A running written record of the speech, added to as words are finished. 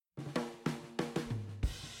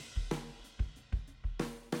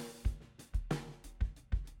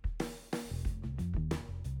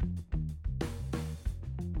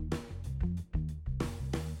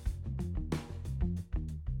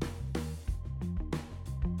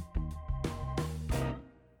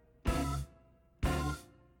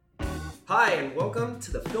Hi, and welcome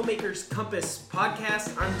to the Filmmakers Compass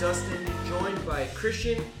podcast. I'm Dustin, joined by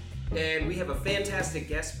Christian, and we have a fantastic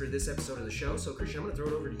guest for this episode of the show. So, Christian, I'm going to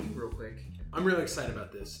throw it over to you real quick. I'm really excited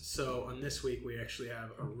about this. So on this week, we actually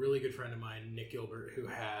have a really good friend of mine, Nick Gilbert, who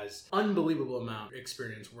has unbelievable amount of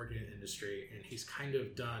experience working in the industry, and he's kind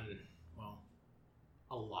of done, well,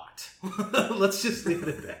 a lot. Let's just leave it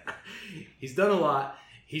at that. He's done a lot.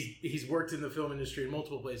 He's worked in the film industry in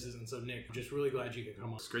multiple places, and so Nick, I'm just really glad you could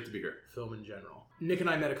come on. It's great to be here. Film in general. Nick and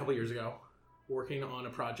I met a couple years ago, working on a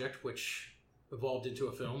project which evolved into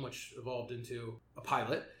a film, which evolved into a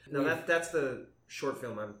pilot. No, that's the short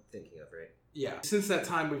film I'm thinking of, right? Yeah. Since that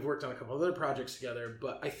time, we've worked on a couple other projects together,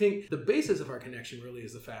 but I think the basis of our connection really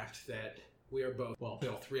is the fact that we are both, well,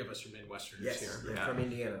 all three of us are Midwesterners Yes, here. yeah. From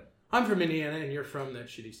Indiana. I'm from Indiana, and you're from that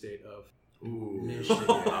shitty state of Michigan.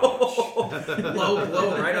 Low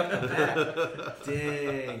blow right off the bat.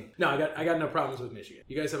 Dang. No, I got no problems with Michigan.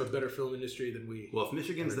 You guys have a better film industry than we. Well, if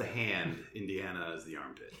Michigan's the hand, Indiana is the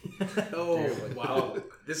armpit. Oh, dude, wow.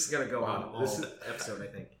 This is going to go on all This is- episode, I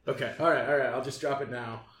think. Okay. All right. I'll just drop it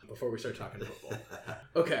now before we start talking football.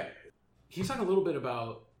 Okay. Can you talk a little bit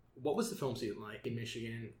about what was the film scene like in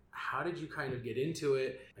Michigan? How did you kind of get into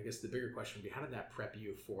it? I guess the bigger question would be, how did that prep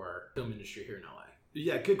you for film industry here in LA?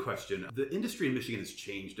 Yeah, good question. The industry in Michigan has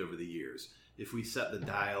changed over the years. If we set the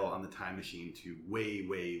dial on the time machine to way,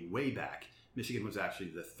 way, way back, Michigan was actually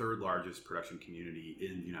the third largest production community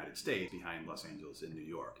in the United States behind Los Angeles and New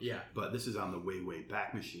York. Yeah. But this is on the way, way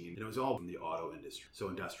back machine. And it was all from the auto industry. So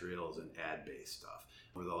industrials and ad-based stuff.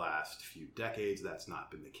 Over the last few decades, that's not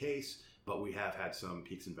been the case. But we have had some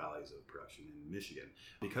peaks and valleys of production in Michigan.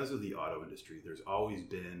 Because of the auto industry, there's always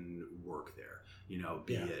been work there. You know,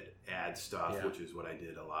 be it ad stuff, which is what I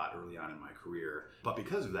did a lot early on in my career. But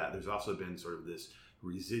because of that, there's also been sort of this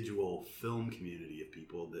residual film community of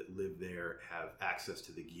people that live there, have access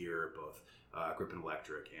to the gear, both grip and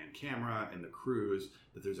electric and camera and the crews,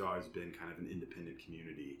 that there's always been kind of an independent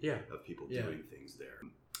community of people doing things there.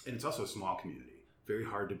 And it's also a small community. Very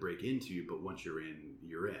hard to break into, but once you're in,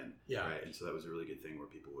 you're in. Yeah. Right? And so that was a really good thing where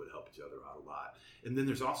people would help each other out a lot. And then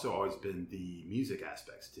there's also always been the music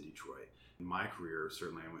aspects to Detroit. In my career,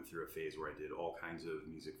 certainly I went through a phase where I did all kinds of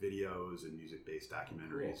music videos and music-based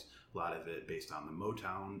documentaries, a lot of it based on the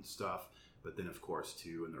Motown stuff. But then, of course,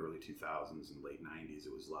 too, in the early 2000s and late 90s,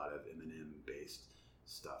 it was a lot of Eminem-based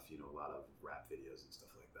stuff, you know, a lot of rap videos and stuff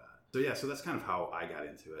like that. So yeah, so that's kind of how I got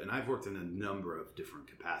into it. And I've worked in a number of different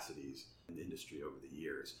capacities in the industry over the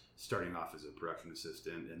years, starting off as a production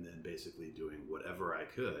assistant and then basically doing whatever I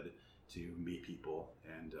could to meet people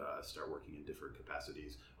and start working in different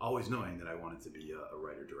capacities, always knowing that I wanted to be a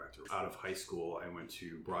writer-director. Out of high school, I went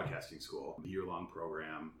to broadcasting school, a year-long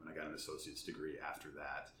program, and I got an associate's degree after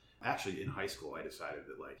that. Actually, in high school, I decided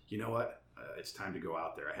that, like, you know what? It's time to go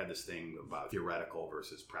out there. I had this thing about theoretical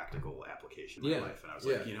versus practical application in my life. And I was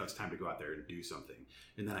like, you know, it's time to go out there and do something.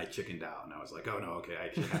 And then I chickened out and I was like, oh no, okay, I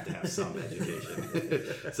actually have to have some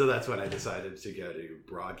education. So that's when I decided to go to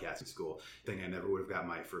broadcasting school. I think I never would have got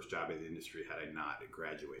my first job in the industry had I not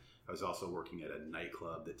graduated. I was also working at a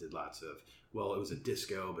nightclub that did lots of, well, it was a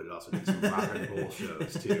disco, but it also did some rock and roll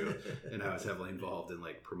shows too. And I was heavily involved in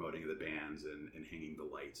like promoting the bands and hanging the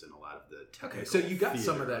lights and a lot of the technical. Okay, so you got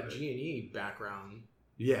some of that G&E background.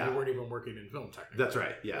 Yeah. You weren't even working in film technically. That's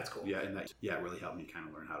right. Yeah. That's cool. Yeah, and that really helped me kind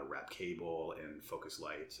of learn how to wrap cable and focus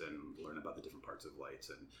lights and learn about the different parts of lights.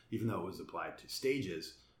 And even though it was applied to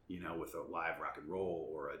stages, you know, with a live rock and roll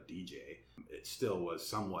or a DJ, it still was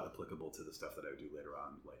somewhat applicable to the stuff that I would do later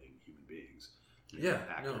on, lighting human beings.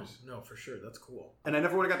 Actors. No, for sure. That's cool. And I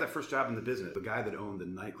never would have got that first job in the business. The guy that owned the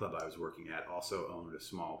nightclub I was working at also owned a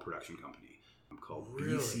small production company called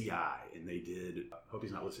BCI, and they did, I hope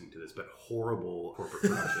he's not listening to this, but horrible corporate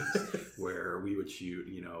productions where we would shoot,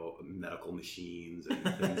 you know, medical machines and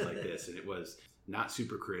things like this, and it was not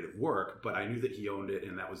super creative work, but I knew that he owned it,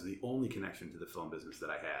 and that was the only connection to the film business that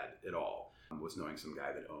I had at all, was knowing some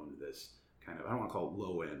guy that owned this kind of, I don't want to call it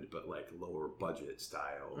low end, but like lower budget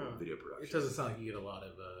style video production. It doesn't sound like you get a lot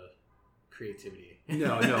of creativity.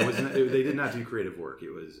 No, it wasn't. They did not do creative work. It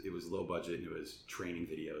was low budget, and it was training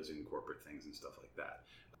videos and corporate things and stuff like that.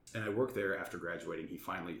 And I worked there after graduating.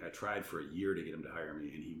 I tried for a year to get him to hire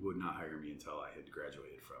me, and he would not hire me until I had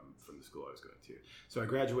graduated from the school I was going to. So I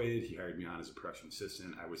graduated. He hired me on as a production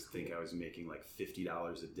assistant. I was making like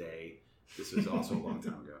 $50 a day. This was also a long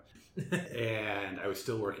time ago. And I was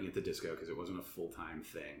still working at the disco because it wasn't a full-time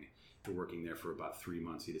thing. After working there for about 3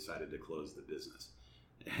 months, he decided to close the business.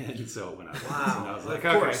 And so when I went, Wow. I was like,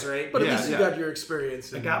 Of course, right? But at Yeah, least you yeah. got your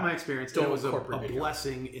experience. I got my experience. And it was a corporate video.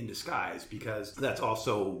 blessing in disguise, because that's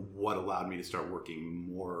also what allowed me to start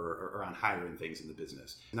working more or on hiring things in the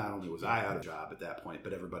business. Not only was I out of job at that point,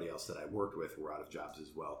 but everybody else that I worked with were out of jobs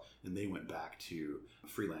as well. And they went back to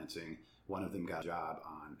freelancing. One of them got a job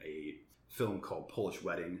on a film called Polish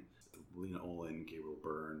Wedding. Lena Olin, Gabriel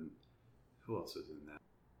Byrne. Who else was in that?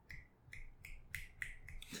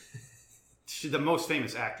 She's the most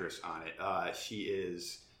famous actress on it. She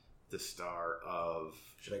is the star of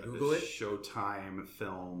Should I Google it? Showtime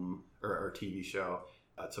film or TV show.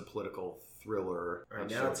 It's a political thriller. All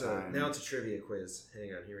right, on now it's a trivia quiz.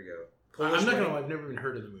 Hang on, here we go. I'm not gonna lie, I've never even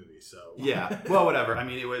heard of the movie, so Yeah, well, whatever. I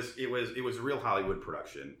mean, it was a real Hollywood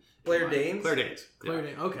production. Claire Danes? Claire Danes. Claire Yeah.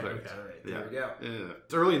 Danes. Okay, Claire okay. All right, Yeah. there we go. Yeah.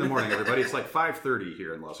 It's early in the morning, everybody. It's like 5:30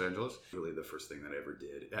 here in Los Angeles. Really the first thing that I ever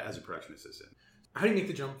did as a production assistant. How do you make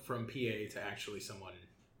the jump from PA to actually someone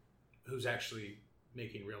who's actually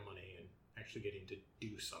making real money and actually getting to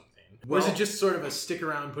do something? Or is Well- it just sort of a stick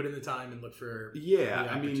around, put in the time, and look for Yeah,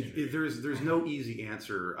 the I mean, opportunity? there's no easy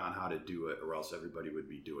answer on how to do it, or else everybody would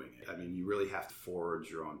be doing it. I mean, you really have to forge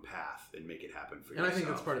your own path and make it happen for And yourself. I think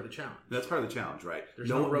that's part of the challenge. That's part of the challenge, right? There's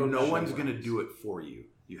no road to one's show going to lines. do it for you.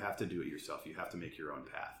 You have to do it yourself. You have to make your own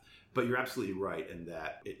path. But you're absolutely right in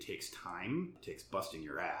that it takes time, it takes busting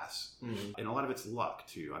your ass, and a lot of it's luck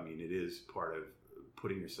too. I mean, it is part of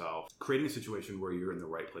creating a situation where you're in the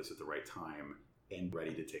right place at the right time and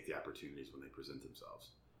ready to take the opportunities when they present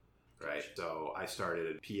themselves. Right. So I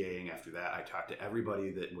started PAing after that. I talked to everybody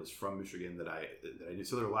that was from Michigan that I knew.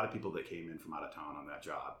 So there were a lot of people that came in from out of town on that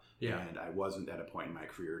job. Yeah. And I wasn't at a point in my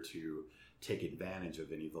career to take advantage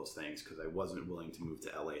of any of those things because I wasn't willing to move to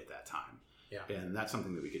LA at that time. Yeah. And that's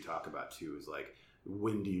something that we could talk about too, is like,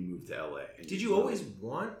 when do you move to LA? And Did you always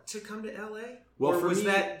want to come to LA? Well, or for was me,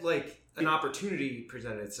 that like an opportunity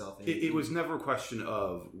presented itself? And it was never a question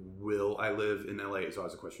of will I live in LA. It's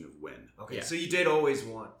always a question of when. Okay, Yeah. so you did always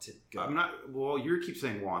want to go. I'm not. Well, you keep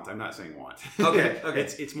saying want. I'm not saying want. Okay.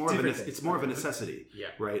 It's more Different of thing. it's more of a necessity. Yeah.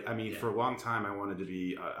 Right. I mean, Yeah. for a long time, I wanted to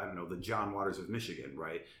be. I don't know, the John Waters of Michigan.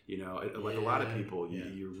 Right. You know, like a lot of Yeah. people, Yeah.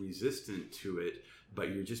 you're resistant to it, but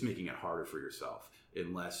you're just making it harder for yourself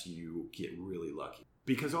unless you get really lucky,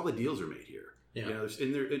 because all the deals are made here. Yeah. You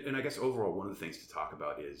know, and I guess overall, one of the things to talk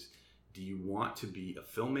about is, do you want to be a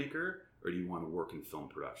filmmaker or do you want to work in film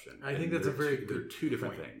production? I think And that's a they're very they're good two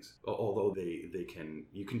different point. things. Although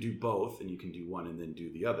you can do both, and you can do one and then do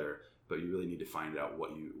the other, but you really need to find out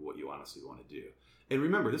what you honestly want to do. And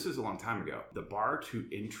remember, this is a long time ago. The bar to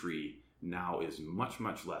entry now is much,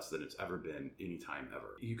 much less than it's ever been any time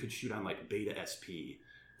ever. You could shoot on like Beta SP,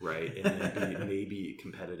 right? And then be maybe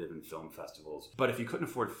competitive in film festivals. But if you couldn't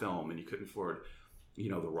afford film, and you couldn't afford, the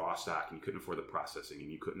raw stock, and you couldn't afford the processing,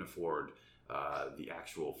 and you couldn't afford the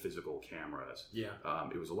actual physical cameras, Yeah.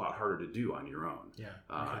 it was a lot harder to do on your own. Yeah.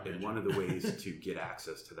 I can And imagine. one of the ways to get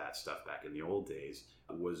access to that stuff back in the old days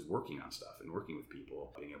was working on stuff and working with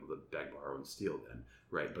people, being able to beg, borrow, and steal then,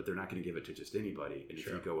 right? But they're not going to give it to just anybody. And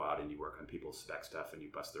Sure. if you go out and you work on people's spec stuff and you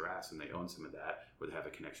bust their ass and they own some of that, or they have a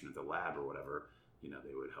connection at the lab or whatever,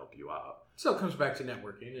 they would help you out. So it comes back to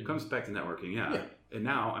networking. And It comes back to networking, yeah. Yeah. And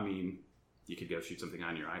now, I mean, you could go shoot something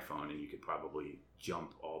on your iPhone and you could probably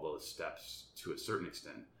jump all those steps to a certain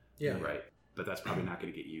extent. Yeah. Right. But that's probably not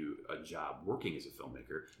going to get you a job working as a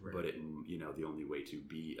filmmaker. Right. But the only way to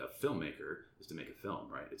be a filmmaker is to make a film,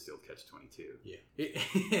 right? It's the old catch-22.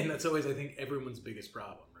 Yeah. And that's always, I think, everyone's biggest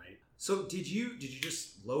problem, right? So did you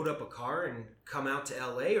just load up a car and come out to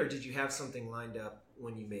LA, or did you have something lined up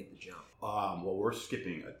when you made the jump? Well, we're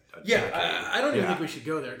skipping a Yeah, decade. I don't even Yeah. think we should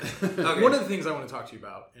go there. Okay. One of the things I want to talk to you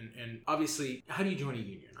about, and obviously, how do you join a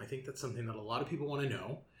union? I think that's something that a lot of people want to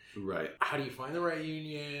know. Right. How do you find the right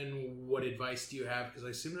union? What advice do you have? Because I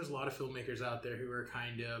assume there's a lot of filmmakers out there who are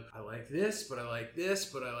kind of, I like this, but I like this,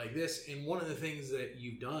 but I like this. And one of the things that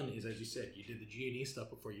you've done is, as you said, you did the G&E stuff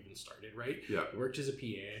before you even started, right? Yeah. You worked as a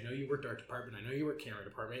PA. I know you worked art department. I know you worked camera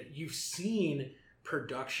department. You've seen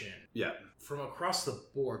production Yeah. from across the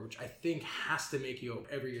board, which I think has to make you,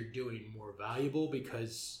 whatever you're doing, more valuable,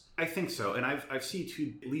 because I think so, and I've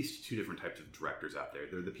seen at least two different types of directors out there.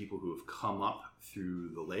 They're the people who have come up through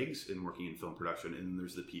the legs in working in film production, and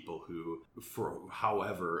there's the people who, for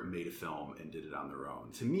however, made a film and did it on their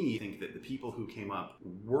own. To me, I think that the people who came up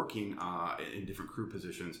working in different crew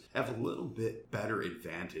positions have a little bit better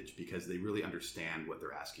advantage because they really understand what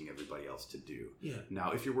they're asking everybody else to do. yeah,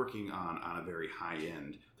 Now, if you're working on a very high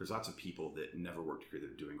end, there's lots of people that never worked here that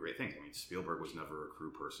are doing great things. I mean, Spielberg was never a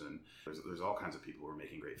crew person. There's all kinds of people who are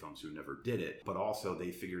making great films who never did it, but also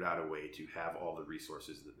they figured out a way to have all the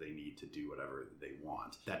resources that they need to do whatever they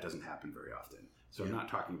want. That doesn't happen very often. So I'm not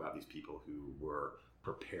talking about these people who were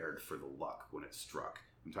prepared for the luck when it struck.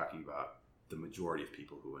 I'm talking about the majority of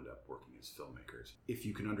people who end up working as filmmakers. If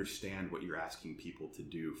you can understand what you're asking people to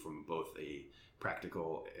do from both a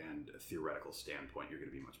practical and a theoretical standpoint, you're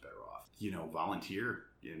going to be much better off. Volunteer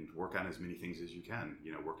and work on as many things as you can,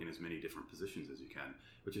 work in as many different positions as you can,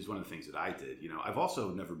 which is one of the things that I did. I've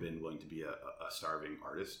also never been willing to be a starving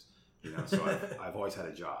artist. So I've always had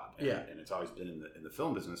a job, and it's always been in the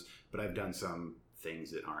film business, but I've done some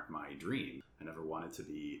things that aren't my dream. I never wanted to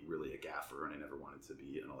be really a gaffer, and I never wanted to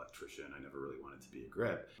be an electrician. I never really wanted to be a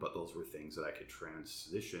grip, but those were things that I could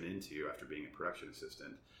transition into after being a production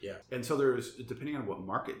assistant. Yeah. And so there's, depending on what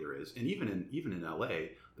market there is, and even in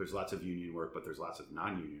LA, there's lots of union work, but there's lots of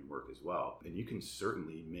non-union work as well. And you can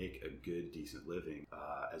certainly make a good, decent living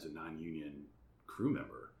as a non-union crew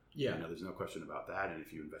member. Yeah. There's no question about that. And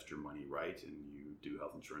if you invest your money right and you do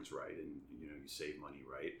health insurance right and, you save money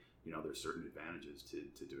right, there's certain advantages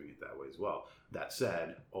to doing it that way as well. That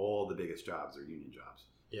said, all the biggest jobs are union jobs.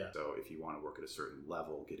 Yeah. So if you want to work at a certain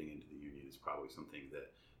level, getting into the union is probably something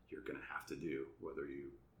that you're going to have to do, whether you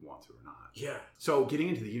want to or not. Yeah. So getting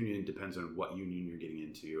into the union depends on what union you're getting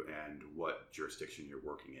into and what jurisdiction you're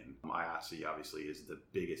working in. IATSE obviously is the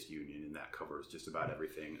biggest union, and that covers just about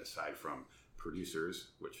everything aside from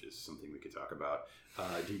producers, which is something we could talk about,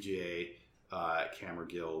 DGA, Camera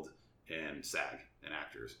Guild, and SAG, and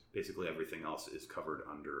actors. Basically everything else is covered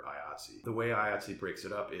under IATSE. The way IATSE breaks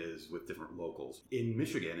it up is with different locals. In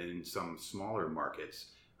Michigan and in some smaller markets,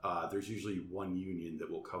 there's usually one union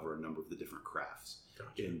that will cover a number of the different crafts.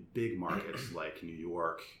 Gotcha. In big markets like New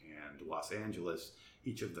York and Los Angeles,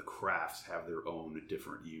 each of the crafts have their own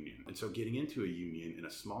different union. And so getting into a union in a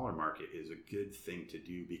smaller market is a good thing to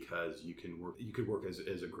do because you could work as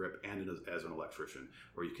a grip and as an electrician,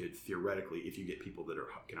 or you could theoretically, if you get people that are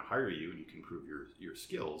going to hire you and you can prove your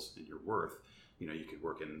skills and your worth, you could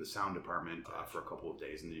work in the sound department for a couple of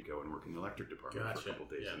days, and then you go and work in the electric department for a couple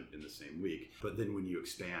of days in the same week. But then when you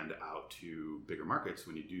expand out to bigger markets,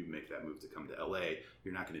 when you do make that move to come to LA,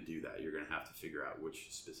 you're not going to do that. You're going to have to figure out which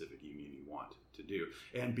specific union you want to do.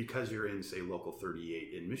 And because you're in, say, Local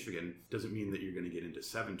 38 in Michigan, doesn't mean that you're going to get into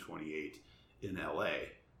 728 in LA,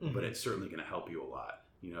 but it's certainly going to help you a lot.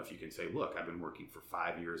 If you can say, look, I've been working for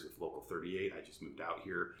 5 years with Local 38. I just moved out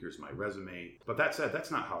here. Here's my resume. But that said,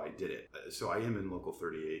 that's not how I did it. So I am in Local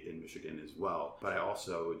 38 in Michigan as well. But I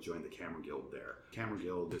also joined the Camera Guild there. Camera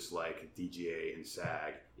Guild, just like DGA and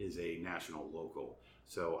SAG, is a national local.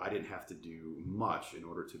 So I didn't have to do much in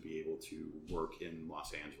order to be able to work in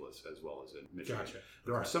Los Angeles as well as in Michigan. Gotcha.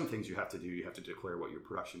 There are some things you have to do. You have to declare what your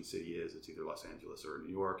production city is. It's either Los Angeles or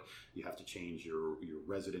New York. You have to change your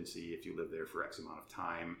residency if you live there for X amount of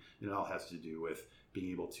time. And it all has to do with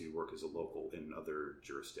being able to work as a local in other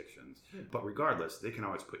jurisdictions. But regardless, they can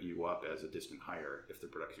always put you up as a distant hire if the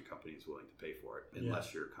production company is willing to pay for it.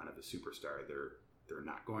 Unless you're kind of a superstar, they're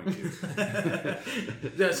not going to.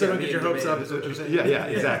 So don't get your hopes up, is what you're saying. Yeah,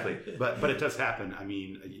 exactly. But it does happen. I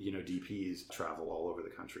mean, DPs travel all over the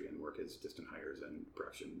country and work as distant hires, and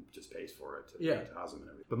production just pays for it to house them and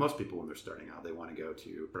everything. But most people, when they're starting out, they want to go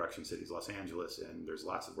to production cities, Los Angeles, and there's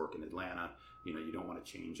lots of work in Atlanta. You don't want to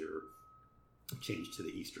change to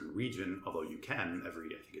the eastern region, although you can every,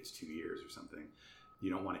 I think it's 2 years or something. You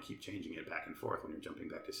don't want to keep changing it back and forth when you're jumping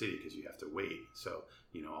back to city because you have to wait. So,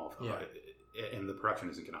 and the production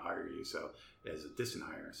isn't going to hire you. So as a distant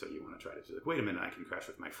hire, so you want to try to say, wait a minute, I can crash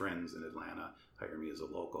with my friends in Atlanta, hire me as a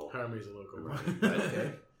local. Right.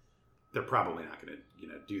 But they're probably not going to,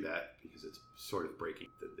 do that because it's sort of breaking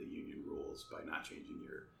the union rules by not changing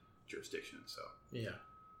your jurisdiction. So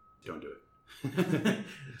don't do it.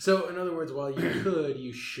 So, in other words, while you could,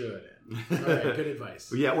 you should. All right, good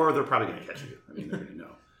advice. Yeah, or they're probably going to catch you. I mean, they're going to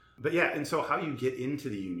know. But yeah, and so how you get into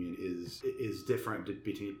the union is different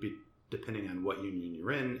depending on what union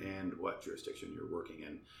you're in and what jurisdiction you're working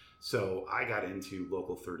in. So I got into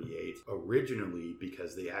Local 38 originally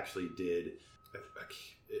because they actually did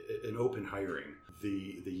an open hiring.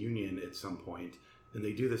 The union at some point, and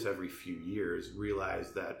they do this every few years,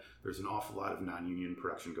 realize that there's an awful lot of non-union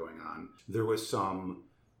production going on. There was some,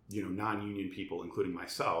 non-union people, including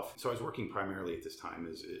myself. So I was working primarily at this time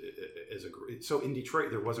as a. So in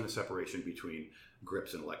Detroit, there wasn't a separation between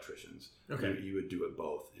grips and electricians. Okay. You would do it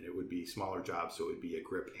both, and it would be smaller jobs, so it would be a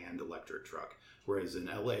grip and electric truck. Whereas in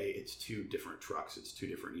LA, it's two different trucks. It's two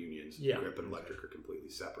different unions. Yeah. Grip and Electric are completely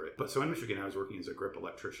separate. But so in Michigan, I was working as a grip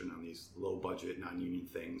electrician on these low budget, non-union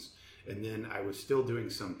things. And then I was still doing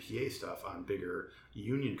some PA stuff on bigger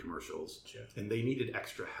union commercials. Sure. And they needed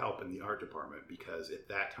extra help in the art department because at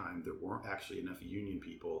that time, there weren't actually enough union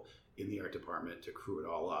people in the art department to crew it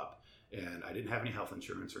all up. And I didn't have any health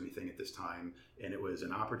insurance or anything at this time. And it was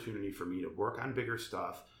an opportunity for me to work on bigger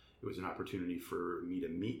stuff. It was an opportunity for me to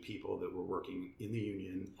meet people that were working in the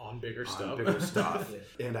union on bigger stuff.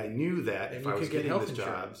 And I knew that if I was getting this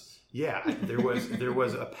job, there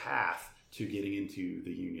was a path to getting into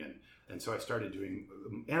the union. And so I started doing,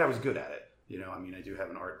 and I was good at it. You know, I mean, I do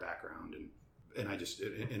have an art background and I just,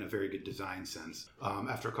 in a very good design sense.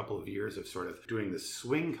 After a couple of years of sort of doing the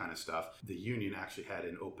swing kind of stuff, the union actually had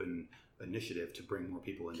an open initiative to bring more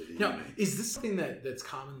people into the union. Is this something that's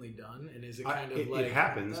commonly done, and is it kind of it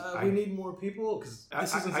happens? We need more people, because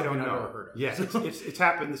this isn't something I've ever heard of. Yes, it's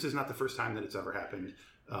happened. This is not the first time that it's ever happened,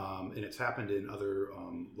 and it's happened in other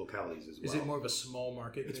localities as well. Is it more of a small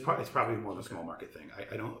market thing? It's probably more of a small market thing.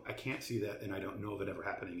 I can't see that, and I don't know of it ever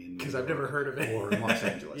happening in because I've never heard of it or in Los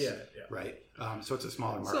Angeles. Yeah. Right. So it's a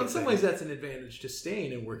smaller market. So in some ways, that's an advantage to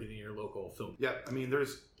staying and working in your local film. Yeah, I mean,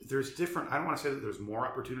 there's different. I don't want to say that there's more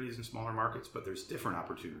opportunities in smaller markets, but there's different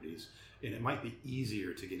opportunities, and it might be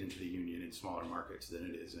easier to get into the union in smaller markets than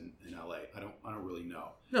it is in LA. I don't really know.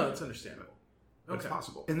 No, that's understandable. But it's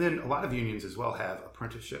possible. And then a lot of unions as well have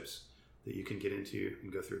apprenticeships that you can get into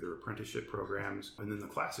and go through their apprenticeship programs. And then the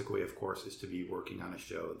classic way, of course, is to be working on a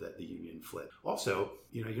show that the union flipped. Also,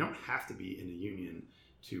 you don't have to be in a union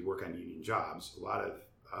to work on union jobs. A lot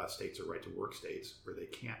of states are right to work states where they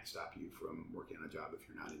can't stop you from working on a job if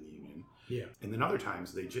you're not in the union. Yeah. And then other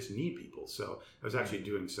times they just need people. So I was actually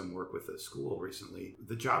doing some work with a school recently.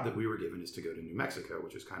 The job that we were given is to go to New Mexico,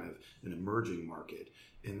 which is kind of an emerging market.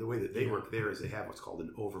 And the way that they work there is they have what's called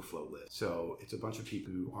an overflow list. So it's a bunch of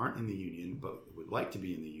people who aren't in the union but would like to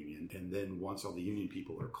be in the union. And then once all the union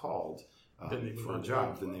people are called for a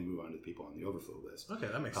job, then they move on to the people on the overflow list. Okay,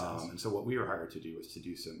 that makes sense. And so what we were hired to do was to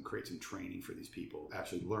create some training for these people,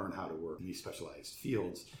 actually learn how to work in these specialized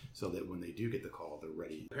fields so that when they do get the call, they're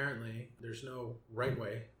ready. Apparently, there's no right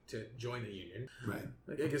way to join the union. Right.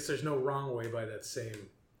 I guess there's no wrong way by that same...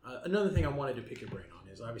 another thing I wanted to pick your brain on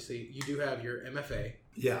is obviously you do have your MFA.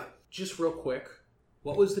 Yeah. Just real quick,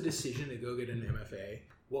 what was the decision to go get an MFA?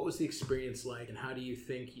 What was the experience like, and how do you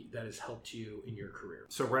think that has helped you in your career?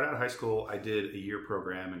 So right out of high school, I did a year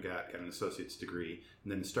program and got an associate's degree,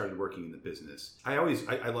 and then started working in the business. I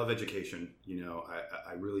love education.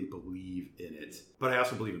 I really believe in it, but I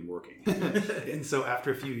also believe in working. And so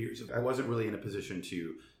after a few years, I wasn't really in a position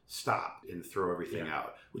to stop and throw everything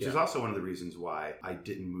out, which is also one of the reasons why I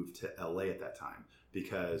didn't move to LA at that time,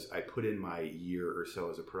 because I put in my year or so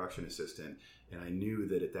as a production assistant, and I knew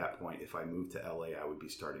that at that point, if I moved to LA, I would be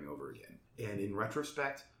starting over again. And in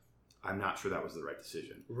retrospect, I'm not sure that was the right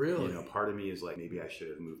decision. Really? Part of me is like, maybe I should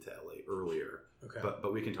have moved to LA earlier. Okay.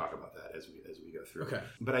 But we can talk about that as we go through. Okay.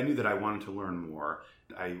 But I knew that I wanted to learn more.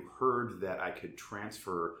 I heard that I could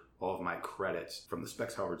transfer all of my credits from the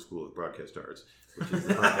Specs Howard School of Broadcast Arts, which is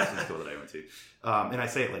the broadcasting school that I went to. And I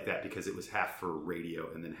say it like that because it was half for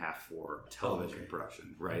radio and then half for television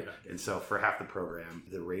production, right? Okay. And so for half the program,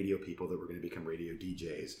 the radio people that were going to become radio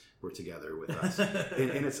DJs were together with us.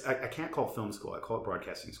 and it's I can't call it film school. I call it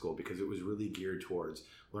broadcasting school because it was really geared towards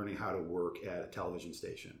learning how to work at a television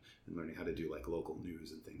station and learning how to do like local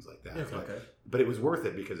news and things like that. Okay. But it was worth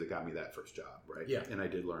it because it got me that first job, right? Yeah. And I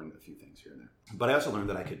did learn a few things here and there. But I also learned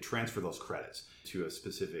that I could transfer those credits to a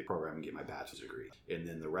specific program and get my bachelor's degree. And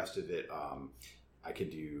then the rest of it, I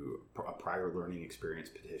could do a prior learning experience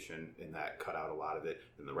petition, and that cut out a lot of it.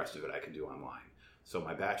 And the rest of it I could do online. So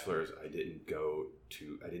my bachelor's, I didn't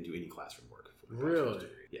do any classroom work for my bachelor's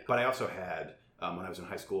degree. Yeah. But I also had, when I was in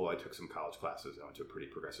high school, I took some college classes. I went to a pretty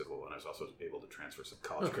progressive school, and I was also able to transfer some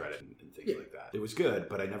college credit and things like that. It was good,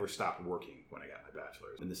 but I never stopped working when I got my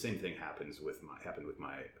bachelor's. And the same thing happened with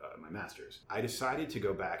my master's. I decided to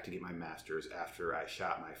go back to get my master's after I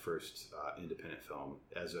shot my first independent film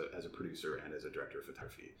as a producer and as a director of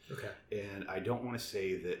photography. Okay. And I don't want to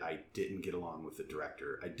say that I didn't get along with the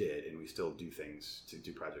director. I did, and we still do things to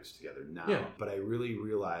do projects together now. Yeah. But I really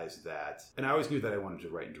realized that, and I always knew that I wanted to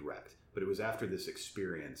write and direct. But it was after this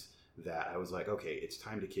experience that I was like, okay, it's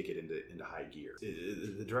time to kick it into high gear.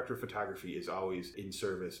 The director of photography is always in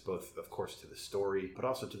service, both, of course, to the story, but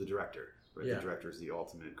also to the director. Right? Yeah. The director is the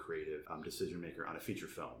ultimate creative decision maker on a feature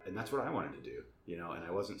film. And that's what I wanted to do, and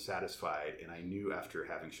I wasn't satisfied. And I knew after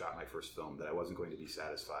having shot my first film that I wasn't going to be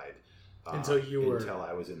satisfied until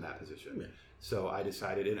I was in that position. Yeah. So I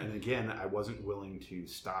decided, and again, I wasn't willing to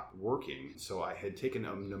stop working. So I had taken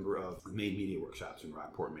a number of made media workshops in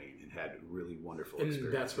Rockport, Maine, and had really wonderful experiences.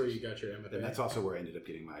 And that's where you got your MFA? And that's also where I ended up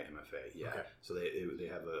getting my MFA, yeah. Okay. So they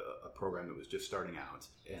have a program that was just starting out,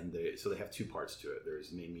 and they have two parts to it.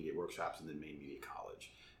 There's Maine Media Workshops and then Maine Media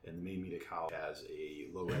College. And the Maine Media College has a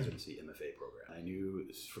low residency MFA program. I knew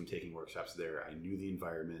from taking workshops there, I knew the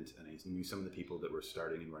environment, and I knew some of the people that were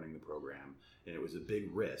starting and running the program. And it was a big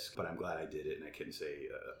risk, but I'm glad I did it, and I couldn't say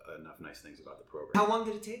enough nice things about the program. How long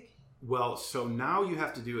did it take? Well, so now you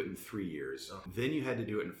have to do it in 3 years. Oh. Then you had to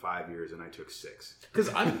do it in 5 years, and I took 6.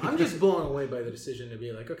 Because I'm just blown away by the decision to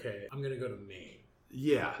be like, okay, I'm going to go to Maine.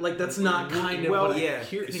 Yeah. Like, that's not kind of what I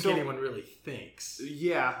think anyone really thinks.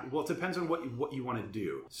 Yeah. Well, it depends on what you want to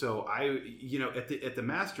do. So at the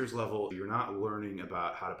master's level, you're not learning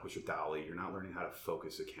about how to push a dolly. You're not learning how to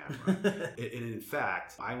focus a camera. And in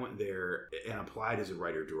fact, I went there and applied as a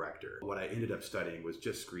writer-director. What I ended up studying was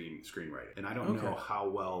just screenwriting. And I don't know how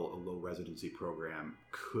well a low residency program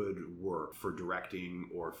could work for directing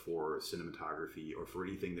or for cinematography or for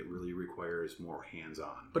anything that really requires more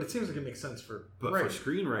hands-on. But it seems like it makes sense for for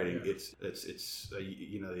screenwriting, it's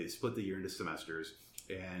they split the year into semesters,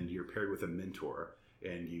 and you're paired with a mentor,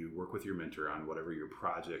 and you work with your mentor on whatever your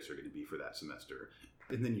projects are going to be for that semester,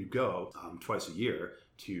 and then you go twice a year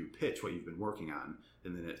to pitch what you've been working on,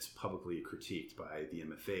 and then it's publicly critiqued by the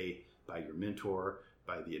MFA, by your mentor,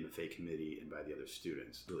 by the MFA committee, and by the other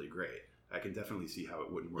students. Really great. I can definitely see how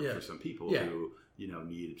it wouldn't work for some people who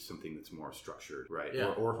need something that's more structured, right?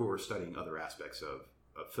 Yeah. Or who are studying other aspects of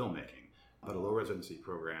filmmaking. But a low residency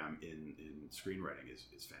program in screenwriting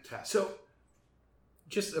is fantastic. So,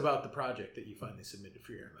 just about the project that you finally submitted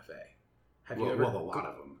for your MFA. A lot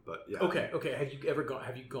of them, but yeah. Okay.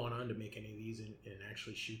 Have you gone on to make any of these and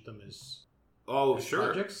actually shoot them as sure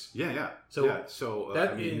projects? Yeah. So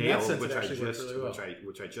that, Nail,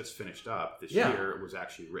 which I just finished up this year, was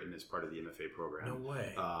actually written as part of the MFA program. No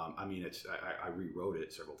way. I rewrote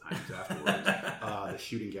it several times afterwards. The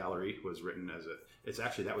Shooting Gallery was written as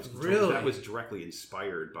that was directly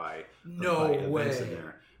inspired by events in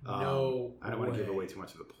there. I don't want to give away too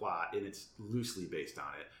much of the plot, and it's loosely based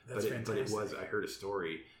on it. But it was. I heard a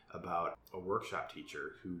story about a workshop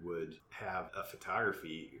teacher who would have a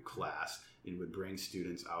photography class and would bring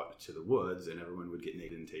students out to the woods, and everyone would get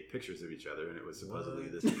naked and take pictures of each other, and it was supposedly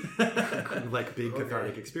this big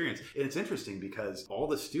cathartic experience. And it's interesting because all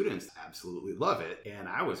the students absolutely love it, and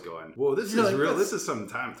I was going, "Whoa, this is real. This is some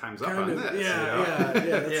times up on this." Yeah.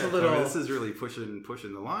 It's a little. This is really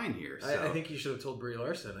pushing the line here. So. I think you should have told Brie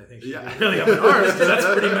Larson. I think she'd be really up in arms because that's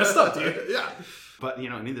pretty messed up, dude. Yeah. But any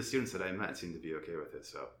of the students that I met seemed to be okay with it.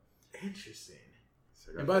 So interesting.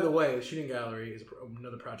 And by the way, the Shooting Gallery is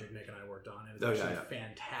another project Nick and I worked on, and it's actually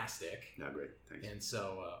fantastic. Yeah, great. Thanks. And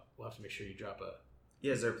so we'll have to make sure you drop a.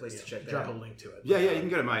 Yeah, is there a place to check that out? Drop a link to it. Yeah, you can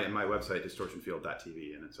go to my website,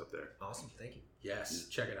 distortionfield.tv, and it's up there. Awesome, thank you. Yes,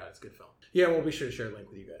 check it out. It's a good film. Yeah, we'll be sure to share a link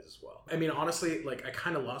with you guys as well. I mean, honestly, I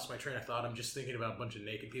kind of lost my train of thought. I'm just thinking about a bunch of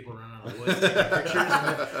naked people running out of the woods taking pictures.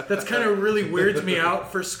 And that's kind of really weirds me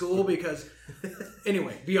out for school because,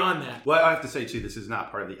 anyway, beyond that. Well, I have to say, too, this is not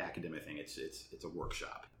part of the academic thing. It's a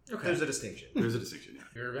workshop. Okay. There's a distinction. Yeah.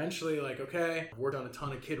 You're eventually okay, I've worked on a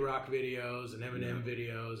ton of Kid Rock videos and Eminem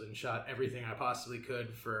videos and shot everything I possibly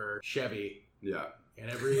could for Chevy. Yeah. And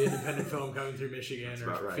every independent film coming through Michigan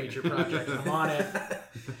right. feature project, I'm on it.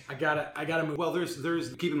 I gotta move. Well, there's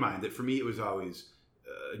keep in mind that for me it was always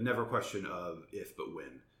never a question of if but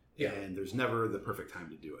when. Yeah. And there's never the perfect time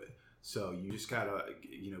to do it. So you just gotta,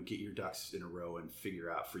 get your ducks in a row and figure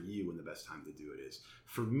out for you when the best time to do it is.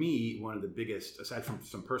 For me, one of the biggest, aside from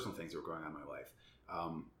some personal things that were going on in my life,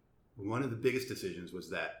 one of the biggest decisions was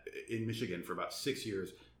that in Michigan for about 6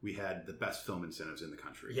 years, we had the best film incentives in the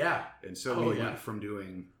country. Yeah. And so we went from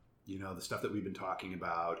doing, the stuff that we've been talking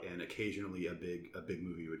about, and occasionally a big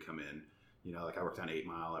movie would come in. I worked on 8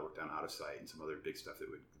 Mile, I worked on Out of Sight, and some other big stuff that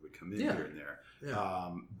would come in here and there. Yeah.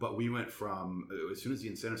 But we went from, as soon as the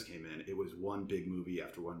incentives came in, it was one big movie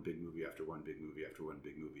after one big movie after one big movie after one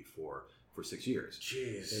big movie for 6 years.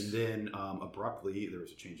 Jeez. And then abruptly, there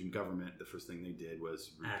was a change in government. The first thing they did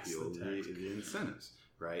was repeal the incentives,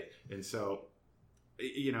 right? And so,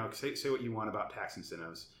 say what you want about tax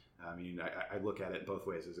incentives. I mean, I look at it both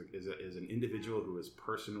ways. As an individual who is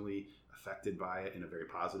personally affected by it in a very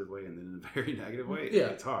positive way and then in a very negative way,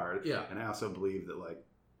 it's hard. Yeah. And I also believe that,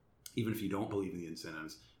 even if you don't believe in the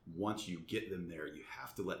incentives, once you get them there, you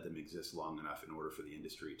have to let them exist long enough in order for the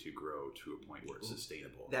industry to grow to a point where it's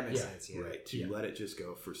sustainable. That makes sense, yeah. Right. To let it just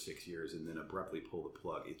go for 6 years and then abruptly pull the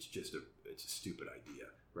plug, it's just it's a stupid idea,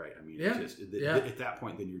 right? I mean, Yeah. at that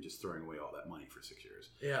point, then you're just throwing away all that money for 6 years.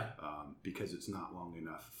 Yeah. Because it's not long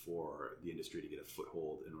enough for the industry to get a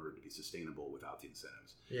foothold in order to be sustainable without the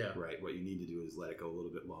incentives. Yeah. Right. What you need to do is let it go a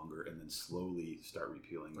little bit longer and then slowly start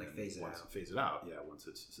repealing. Like them phase it once, out. Phase it out. Yeah. Once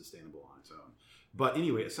it's sustainable on its own. But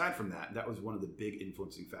anyway, aside from that, that was one of the big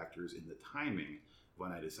influencing factors in the timing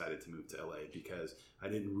when I decided to move to LA, because I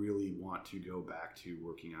didn't really want to go back to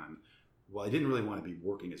working on. Well, I didn't really want to be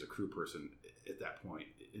working as a crew person at that point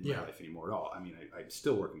in my life anymore at all. I mean, I'm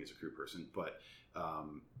still working as a crew person, but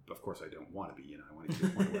of course I don't want to be. I want to get to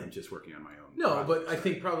the point where I'm just working on my own. No, but I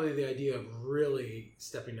think probably the idea of really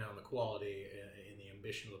stepping down the quality and the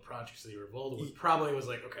ambition of the projects that you were involved with probably was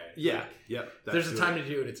like, okay. Yeah, yeah. There's a time to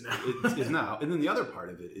do it. It's now. It's now. And then the other part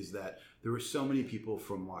of it is that there were so many people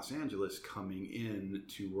from Los Angeles coming in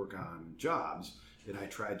to work on jobs, and I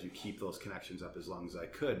tried to keep those connections up as long as I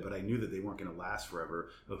could, but I knew that they weren't going to last forever.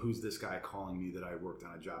 Oh, who's this guy calling me that I worked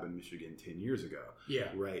on a job in Michigan 10 years ago? Yeah.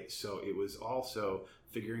 Right. So it was also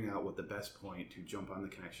figuring out what the best point to jump on the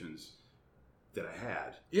connections that I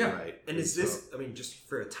had. Yeah. Right. And is this, I mean, just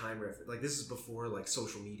for a time reference, like this is before like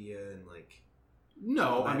social media and like...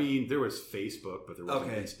 No, I mean, there was Facebook, but there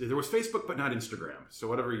wasn't. Okay. There was Facebook, but not Instagram. So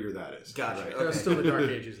whatever year that is. Gotcha. Right? That was still the dark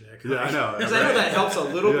ages, Nick. Yeah, I know. Because I know that helps a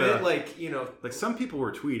little bit, like, Like some people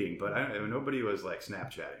were tweeting, but nobody was like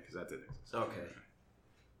Snapchatting because that didn't exist. Okay.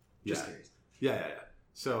 Yeah. Just curious. Yeah.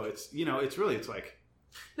 So it's like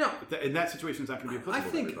No. In that situation, it's not going to be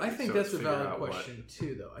applicable. I think that's a valid question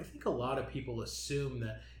too, though. I think a lot of people assume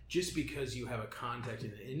that just because you have a contact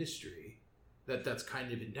in the industry, that's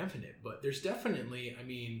kind of indefinite. But there's definitely, I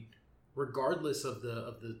mean, regardless of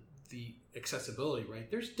the accessibility, right?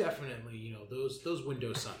 There's definitely those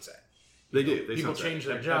windows sunset. They do. People change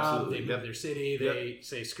their job. Absolutely. They move their city. They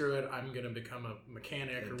say, "Screw it, I'm going to become a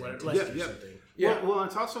mechanic or whatever." Yeah. Well,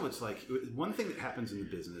 it's like one thing that happens in the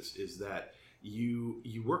business is that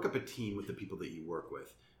you work up a team with the people that you work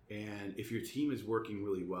with, and if your team is working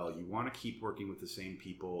really well, you want to keep working with the same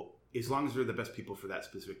people as long as they're the best people for that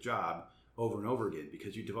specific job over and over again,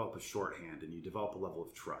 because you develop a shorthand and you develop a level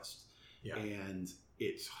of trust. Yeah. And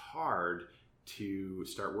it's hard to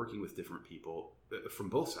start working with different people from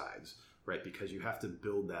both sides, right? Because you have to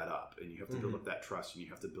build that up, and you have to build up that trust, and you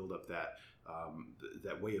have to build up that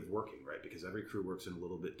that way of working, right? Because every crew works in a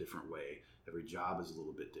little bit different way. Every job is a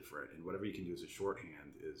little bit different, and whatever you can do as a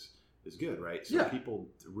shorthand is good, right? So people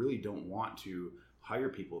really don't want to hire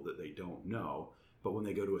people that they don't know. But when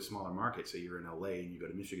they go to a smaller market, say you're in LA and you go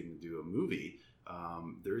to Michigan to do a movie,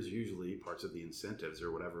 there's usually parts of the incentives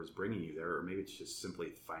or whatever is bringing you there, or maybe it's just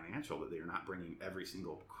simply financial that they're not bringing every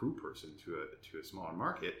single crew person to a smaller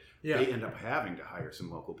market. Yeah. They end up having to hire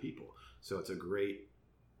some local people. So it's a great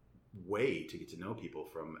way to get to know people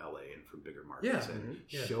from LA and from bigger markets and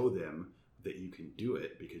show them that you can do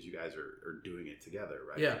it because you guys are doing it together,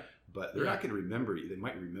 right? Yeah. But they're not going to remember you. They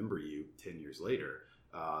might remember you 10 years later,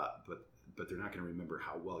 but they're not going to remember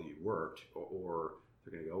how well you worked, or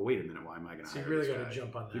they're going to go, wait a minute, why am I going to hire this guy? So you really got to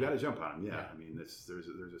jump on that. You got to jump on him, yeah. I mean, there's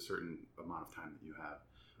a certain amount of time that you have.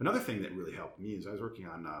 Another thing that really helped me is I was working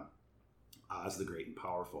on Oz the Great and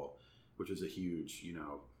Powerful, which was a huge,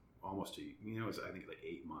 almost it was, I think, like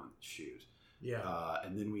 8-month shoot. Yeah.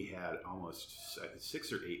 And then we had almost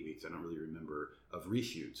 6 or 8 weeks, I don't really remember, of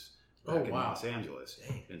reshoots back in Los Angeles.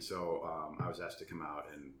 Dang. And so I was asked to come out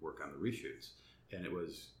and work on the reshoots. And it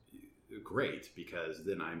was great because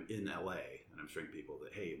then I'm in LA and I'm showing people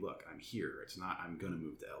that, hey, look, I'm here. It's not I'm going to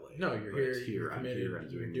move to LA. No, you're here. It's here. I'm here. I'm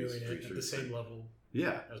You're doing it at the same level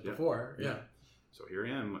as before. Yeah. So here I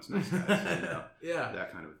am. What's next, guys?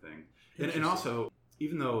 That kind of a thing. And also,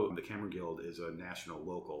 even though the Camera Guild is a national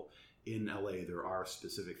local, in LA, there are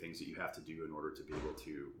specific things that you have to do in order to be able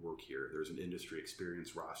to work here. There's an industry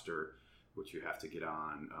experience roster, which you have to get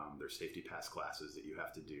on. There's safety pass classes that you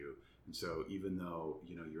have to do. And so even though,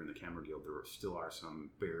 you're in the Camera Guild, there still are some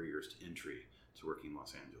barriers to entry to working in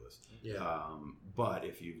Los Angeles. Yeah. But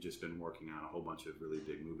if you've just been working on a whole bunch of really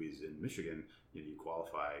big movies in Michigan, you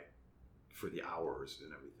qualify for the hours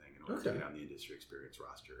and everything in order to get on the industry experience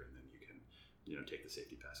roster. And then you can, take the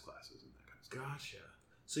safety pass classes and that kind of stuff. Gotcha.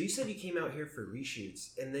 So you said you came out here for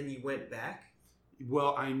reshoots, and then you went back?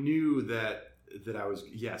 Well, I knew that I was,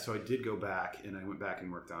 so I did go back, and I went back and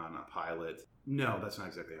worked on a pilot No, that's not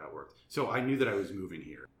exactly how it worked. So I knew that I was moving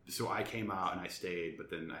here. So I came out and I stayed, but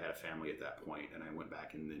then I had a family at that point, and I went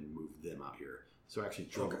back and then moved them out here. So I actually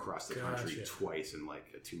drove across the country twice in like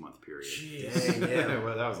a 2-month period. Jeez. Dang, yeah.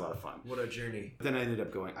 Well, that was a lot of fun. What a journey. Then I ended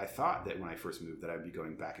up I thought that when I first moved that I'd be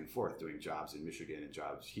going back and forth doing jobs in Michigan and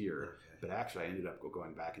jobs here. Okay. But actually I ended up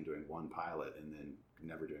going back and doing one pilot and then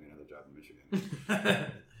never doing another job in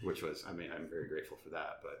Michigan. Which was, I mean, I'm very grateful for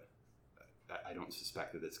that, but I don't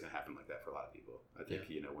suspect that it's going to happen like that for a lot of people. I think,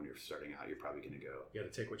 when you're starting out, you're probably going to go you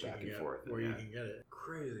got to take what you back can and get forth. where you can get it.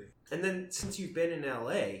 Crazy. And then since you've been in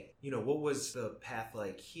LA, what was the path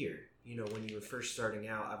like here? When you were first starting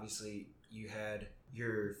out, obviously you had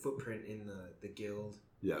your footprint in the guild.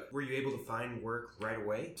 Yeah. Were you able to find work right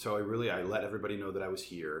away? So I let everybody know that I was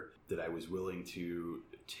here, that I was willing to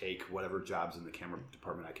take whatever jobs in the camera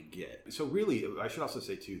department I could get. So really, I should also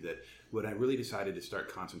say too that when I really decided to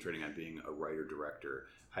start concentrating on being a writer-director,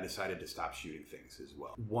 I decided to stop shooting things as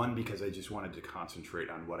well. One, because I just wanted to concentrate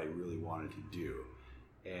on what I really wanted to do.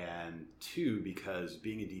 And two, because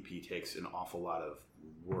being a DP takes an awful lot of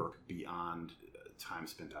work beyond time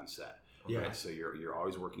spent on set. Yeah. Right? So you're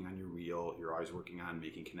always working on your reel, you're always working on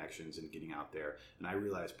making connections and getting out there. And I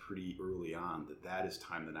realized pretty early on that is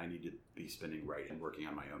time that I need to be spending writing and working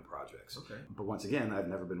on my own projects. Okay. But once again, I've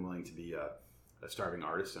never been willing to be a starving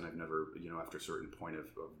artist, and I've never, after a certain point of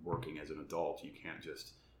working as an adult, you can't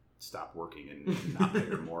just stop working and not pay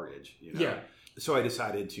your mortgage. Yeah. So I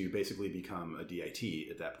decided to basically become a DIT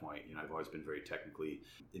at that point. I've always been very technically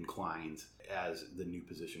inclined. As the new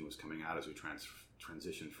position was coming out, as we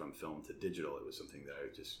transitioned from film to digital, it was something that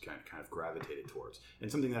I just kind of gravitated towards,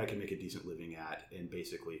 and something that I can make a decent living at, and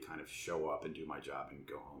basically kind of show up and do my job and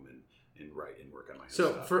go home and write and work on my own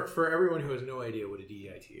stuff. So for everyone who has no idea what a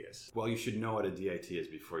DIT is. Well, you should know what a DIT is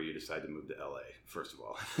before you decide to move to LA, first of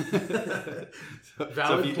all.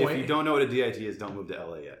 Valid point. If you don't know what a DIT is, don't move to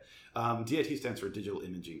LA yet. DIT stands for Digital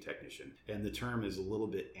Imaging Technician, and the term is a little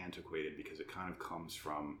bit antiquated because it kind of comes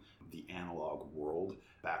from the analog world,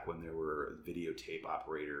 back when there were videotape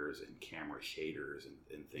operators and camera shaders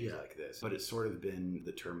and things like this. But it's sort of been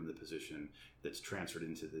the term and the position that's transferred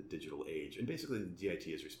into the digital age. And basically the DIT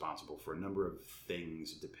is responsible for a number of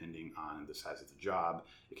things depending on the size of the job.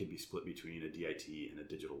 It could be split between a DIT and a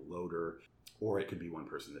digital loader, or it could be one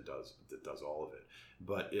person that does all of it.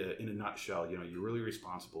 But in a nutshell, you're really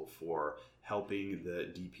responsible for helping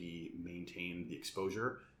the DP maintain the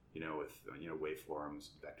exposure, with waveforms,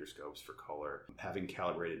 vector scopes for color, having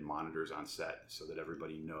calibrated monitors on set so that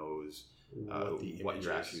everybody knows what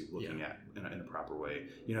you're actually looking at in a proper way.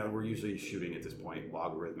 We're usually shooting at this point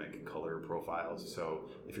logarithmic color profiles, so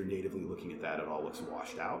if you're natively looking at that, it all looks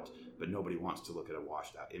washed out, but nobody wants to look at a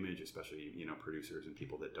washed out image, especially producers and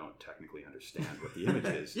people that don't technically understand what the image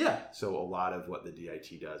is. So a lot of what the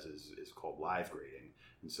DIT does is called live grading.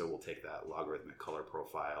 And so we'll take that logarithmic color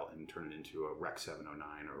profile and turn it into a Rec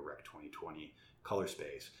 709 or a Rec 2020 color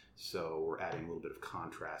space. So we're adding a little bit of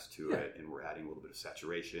contrast to it, and we're adding a little bit of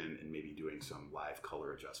saturation and maybe doing some live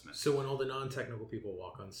color adjustments. So when all the non-technical people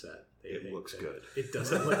walk on set, it looks good. It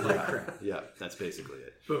doesn't look like crap. Yeah, that's basically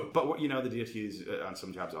it. Boom. But the DIT is on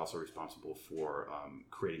some jobs also responsible for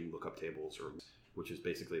creating lookup tables, which is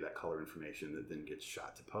basically that color information that then gets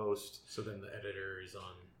shot to post. So then the editor is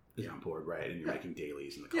on board, right? And you're making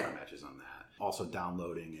dailies and the color matches on that. Also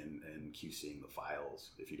downloading and QCing the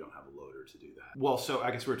files if you don't have a loader to do that. Well, so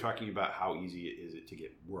I guess we're talking about how easy is it to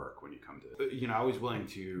get work when you come to, I was willing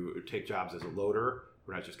to take jobs as a loader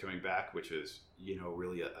when I was just coming back, which is,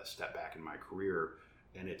 really a step back in my career.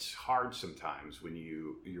 And it's hard sometimes when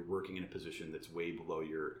you're working in a position that's way below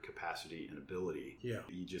your capacity and ability. Yeah,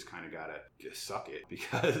 you just kind of gotta just suck it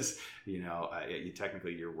because you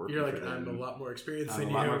technically you're working. You're like, for them. I'm a lot more experienced than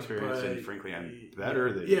you. I'm a lot more experienced, and frankly, I'm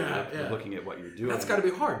better than you. You're looking at what you're doing. That's got to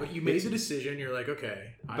be hard. But you made the decision. You're like,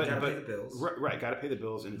 okay, I gotta pay the bills. Right, gotta pay the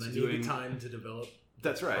bills, and it's I need the time to develop.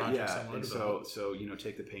 That's right, yeah. And so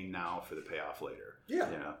take the pain now for the payoff later. Yeah.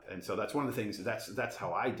 And so that's one of the things. That's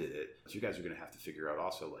how I did it. But you guys are going to have to figure out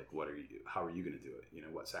also, like, how are you going to do it?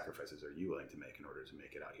 What sacrifices are you willing to make in order to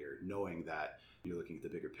make it out here, knowing that you're looking at the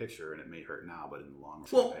bigger picture and it may hurt now, but in the long run,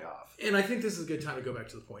 it'll pay off. And I think this is a good time to go back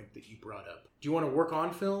to the point that you brought up. Do you want to work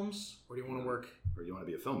on films, or do you want to work? Or do you want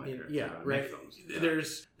to be a filmmaker? Right.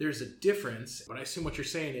 Films? There's a difference, but I assume what you're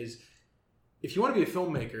saying is, if you want to be a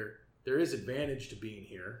filmmaker, there is advantage to being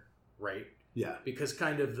here. Right? Yeah. Because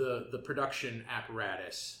kind of the production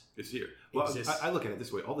apparatus is here. Well, I look at it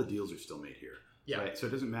this way. All the deals are still made here. Yeah. Right? So it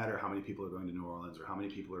doesn't matter how many people are going to New Orleans or how many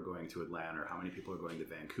people are going to Atlanta or how many people are going to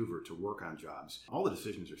Vancouver to work on jobs. All the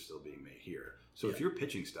decisions are still being made here. So if you're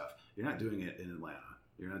pitching stuff, you're not doing it in Atlanta.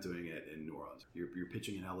 You're not doing it in New Orleans. You're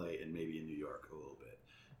pitching in LA and maybe in New York a little bit.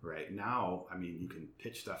 Right now, I mean, you can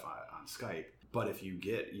pitch stuff on Skype, but if you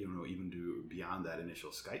get, even do beyond that initial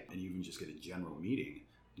Skype and you even just get a general meeting,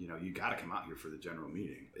 you got to come out here for the general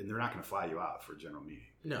meeting, and they're not going to fly you out for a general meeting.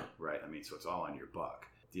 No. Right. I mean, so it's all on your buck.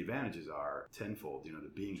 The advantages are tenfold, to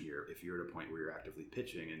being here if you're at a point where you're actively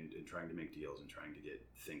pitching and trying to make deals and trying to get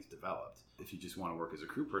things developed. If you just want to work as a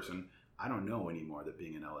crew person, I don't know anymore that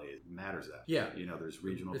being in LA matters that. Yeah. There's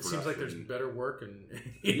regional It production. seems like there's better work and,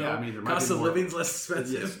 there might cost be of more, living's less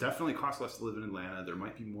expensive. Yes, definitely costs less to live in Atlanta. There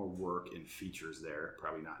might be more work in features there.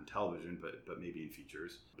 Probably not in television, but maybe in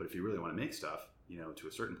features. But if you really want to make stuff, to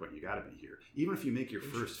a certain point, you got to be here. Even if you make your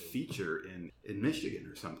first feature in Michigan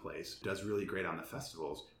or someplace, does really great on the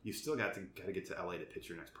festivals, you still got to get to LA to pitch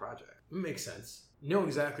your next project. Makes sense. Know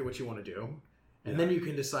exactly what you want to do, and then you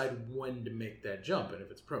can decide when to make that jump and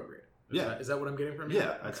if it's appropriate. Is that what I'm getting from you?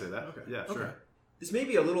 Yeah, I'd say that. Okay. Yeah, sure. Okay. This may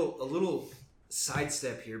be a little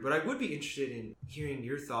sidestep here, but I would be interested in hearing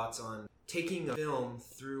your thoughts on taking a film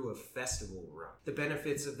through a festival run. The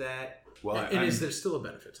benefits of that. Well, and is there still a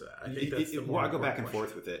benefit to that? I think that's the more I go back and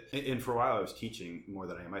forth with it. And for a while I was teaching more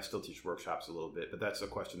than I am. I still teach workshops a little bit, but that's a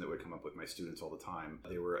question that would come up with my students all the time.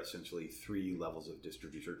 They were essentially 3 levels of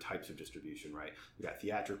distribution, or types of distribution, right? You've got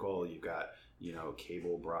theatrical, you've got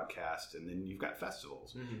cable broadcast, and then you've got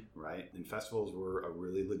festivals, right? And festivals were a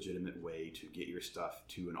really legitimate way to get your stuff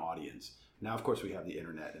to an audience. Now, of course, we have the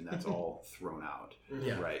internet, and that's all thrown out,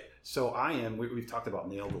 right? So we've talked about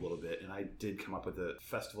Nailed a little bit, and I did come up with a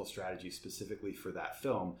festival strategy specifically for that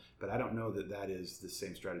film, but I don't know that is the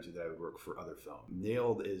same strategy that I would work for other films.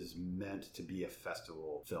 Nailed is meant to be a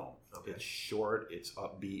festival film. Okay. It's short, it's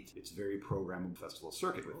upbeat, it's very programmable festival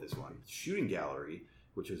circuit with this one. Shooting Gallery,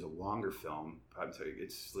 which is a longer film,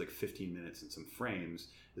 it's like 15 minutes and some frames,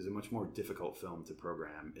 is a much more difficult film to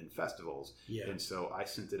program in festivals. Yeah. And so I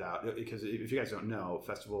sent it out, because if you guys don't know,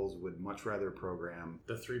 festivals would much rather program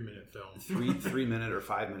the 3-minute film. 3-minute or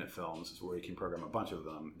 5-minute films is where you can program a bunch of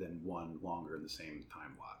them than one longer in the same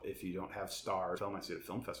time block. If you don't have stars, I say the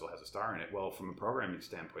film festival has a star in it. Well, from a programming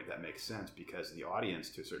standpoint, that makes sense because the audience,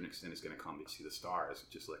 to a certain extent, is going to come to see the stars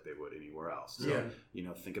just like they would anywhere else. So,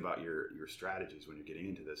 think about your strategies when you're getting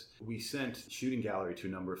into this. We sent Shooting Gallery to a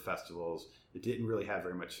number of festivals. It didn't really have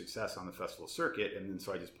very much success on the festival circuit, and then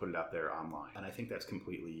so I just put it out there online. And I think that's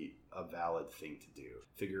completely a valid thing to do.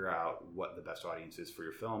 Figure out what the best audience is for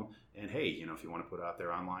your film, and hey, if you want to put it out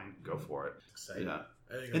there online, go for it. Exciting. Yeah.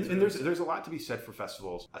 And there's a lot to be said for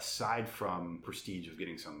festivals aside from prestige of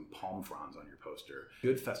getting some palm fronds on your poster.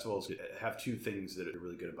 Good festivals have 2 things that are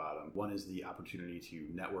really good about them. One is the opportunity to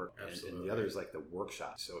network, and the other is like the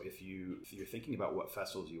workshop. So if you're thinking about what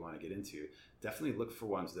festivals you want to get into, definitely look for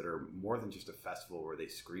ones that are more than just a festival where they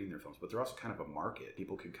screen their films, but they're also kind of a market.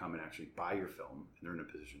 People can come and actually buy your film, and they're in a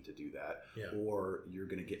position to do that. Yeah. Or you're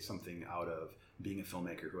going to get something out of being a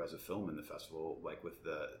filmmaker who has a film in the festival, like with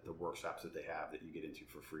the workshops that they have that you get into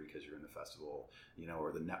for free because you're in the festival,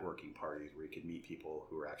 or the networking parties where you could meet people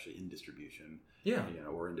who are actually in distribution,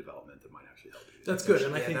 or in development that might actually help you. That's good,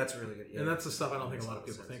 and I think that's really good. Yeah. And that's the stuff I don't think a lot of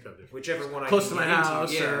people think of. Whichever one close to my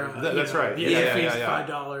house, or that's right.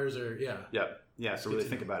 $5 or Yeah, so really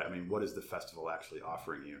think about it. I mean, what is the festival actually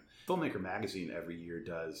offering you? Filmmaker Magazine every year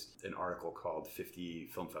does an article called 50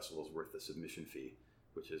 Film Festivals Worth the Submission Fee,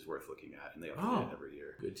 which is worth looking at, and they update it every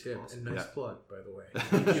year. Good tip. And nice plug, by the way.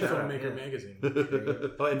 Filmmaker Magazine.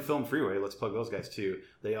 And Film Freeway, let's plug those guys too.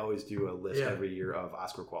 They always do a list every year of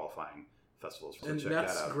Oscar qualifying festivals. So and check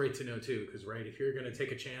that's that out. Great to know too, because if you're going to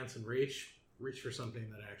take a chance and reach for something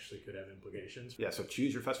that actually could have implications. Yeah, so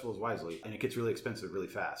choose your festivals wisely, and it gets really expensive really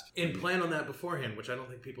fast. And plan on that beforehand, which I don't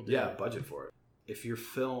think people do. Yeah, budget for it. If your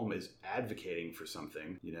film is advocating for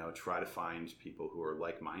something, try to find people who are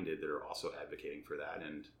like-minded that are also advocating for that,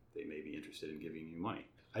 and they may be interested in giving you money.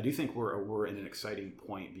 I do think we're in an exciting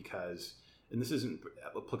point because, and this isn't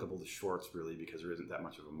applicable to shorts really because there isn't that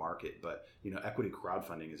much of a market, but equity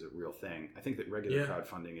crowdfunding is a real thing. I think that regular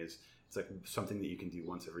crowdfunding it's like something that you can do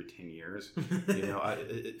once every 10 years.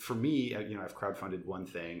 For me, I've crowdfunded one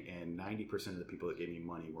thing, and 90% of the people that gave me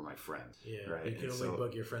money were my friends. Yeah, right. You can only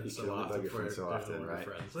bug your friends so often. Right?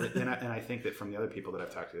 and I think that from the other people that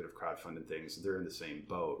I've talked to that have crowdfunded things, they're in the same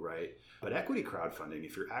boat, right? But equity crowdfunding,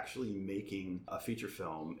 if you're actually making a feature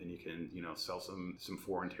film and you can, sell some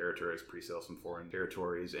foreign territories, pre-sale still some foreign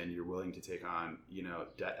territories, and you're willing to take on,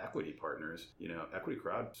 debt equity partners, equity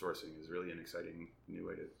crowdsourcing is really an exciting new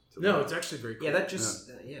way to No, live. it's actually very cool. Yeah,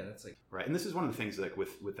 that's like... Right, and this is one of the things, like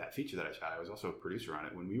with that feature that I shot, I was also a producer on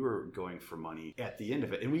it. When we were going for money at the end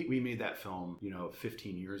of it, and we made that film,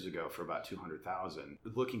 15 years ago for about $200,000.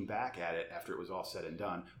 Looking back at it after it was all said and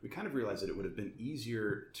done, we kind of realized that it would have been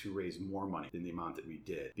easier to raise more money than the amount that we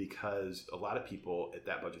did, because a lot of people at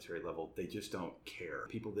that budgetary level, they just don't care.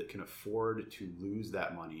 People that can afford to lose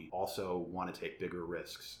that money also want to take bigger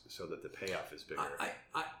risks so that the payoff is bigger.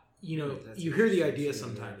 You hear the idea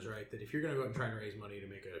sometimes, right? That if you're going to go and try and raise money to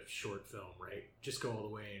make a short film, right? Just go all the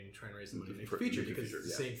way and try and raise the money to make a feature, because it's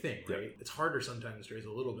the same thing, right? Yep. It's harder sometimes to raise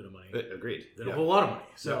a little bit of money Agreed. than a whole lot of money.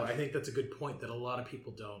 So I think that's a good point that a lot of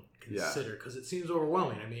people don't consider, because it seems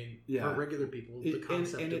overwhelming. I mean, for regular people, the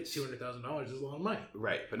concept of $200,000 is a lot of money.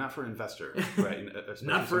 Right, but not for an investor, right?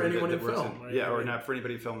 Not for anyone in film. Right? Yeah, or not for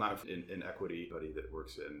anybody in film, not in equity, buddy that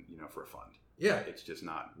works in, for a fund. Yeah. It's just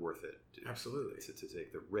not worth it. Absolutely. To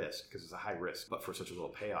take the risk, because it's a high risk, but for such a little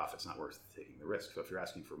payoff, it's not worth taking the risk. So if you're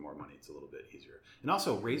asking for more money, it's a little bit easier. And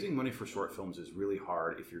also, raising money for short films is really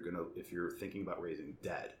hard if you're thinking about raising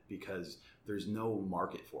debt, because there's no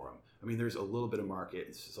market for them. I mean, there's a little bit of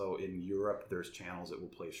market. So in Europe, there's channels that will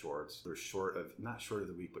play shorts. There's not Short of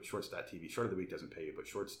the Week, but Shorts.tv. Short of the Week doesn't pay you, but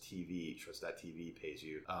Shorts.tv pays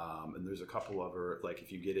you. And there's a couple other, like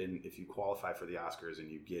if you qualify for the Oscars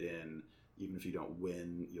and you get in, even if you don't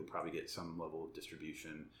win, you'll probably get some level of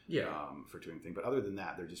distribution for doing things. But other than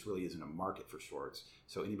that, there just really isn't a market for shorts.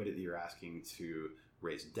 So anybody that you're asking to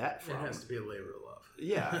raise debt from, it has to be a labor of love.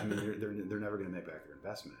 Yeah, I mean, they're never going to make back their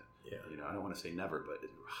investment. Yeah. I don't want to say never, but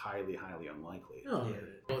it's highly, highly unlikely. Oh, yeah.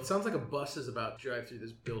 Well, it sounds like a bus is about to drive through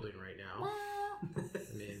this building right now.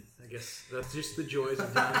 I mean, I guess that's just the joys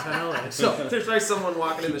of downtown LA. So there's like someone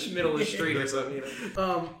walking in the middle of the street or something.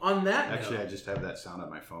 On that Actually, note, I just have that sound on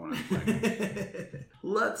my phone.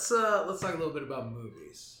 let's talk a little bit about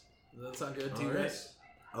movies. Does that sound good to you guys?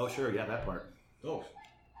 Oh, sure. Yeah, that part. Oh.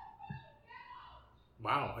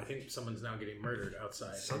 Wow, I think someone's now getting murdered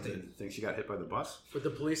outside. Something. Think she got hit by the bus? But the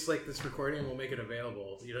police like this recording, we'll make it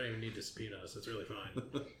available. You don't even need to subpoena us. It's really fine.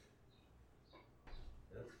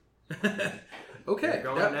 Okay.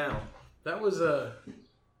 Now. That was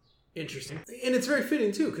interesting. And it's very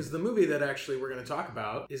fitting, too, because the movie that actually we're going to talk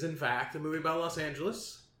about is, in fact, a movie about Los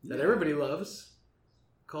Angeles that everybody loves,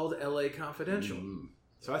 called L.A. Confidential. Mm.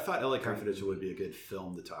 So I thought L.A. Confidential would be a good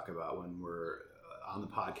film to talk about when we're on the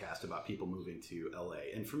podcast about people moving to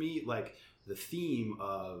LA. And for me, like, the theme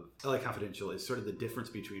of LA Confidential is sort of the difference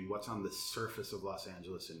between what's on the surface of Los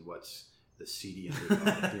Angeles and what's the seedy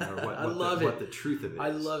underdog, what the truth of it is. I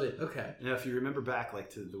love it. Okay. Now, if you remember back, like,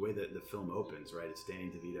 to the way that the film opens, right? It's Danny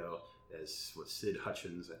DeVito as Sid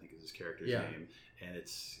Hutchins, I think is his character's name, and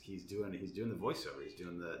he's doing the voiceover, he's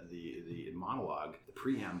doing the monologue, the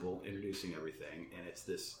preamble, introducing everything, and it's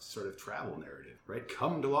this sort of travel narrative, right?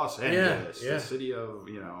 Come to Los Angeles, the city of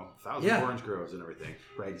 1,000 orange groves and everything,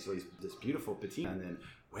 right? So he's this beautiful patina, and then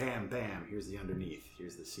wham, bam, here's the underneath,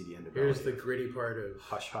 here's the seedy underbelly. Here's the gritty part of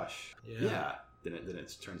hush, hush. Yeah. Then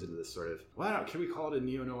it turns into this sort of, can we call it a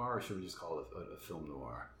neo-noir, or should we just call it a film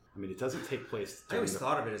noir? I mean, it doesn't take place. I always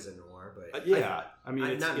thought of it as a noir, but I mean,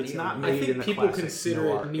 it's not I made in think the people classic consider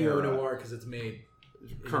noir it neo-noir because it's made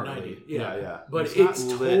currently. In the 90s. Yeah. But it's it's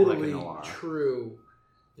not lit like a totally noir. True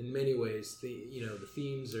in many ways. The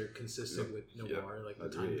themes are consistent with noir, like the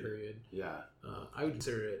time period. Yeah. I would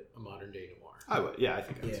consider it a modern day noir. I would. Yeah, I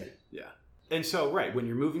think I would. Yeah. And so, right, when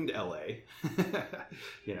you're moving to LA,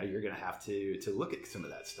 you're going to have to look at some of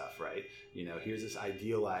that stuff, right? Here's this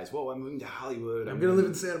idealized, I'm moving to Hollywood. I'm going to live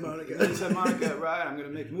in Santa Monica. Right? I'm going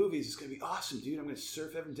to make movies. It's going to be awesome, dude. I'm going to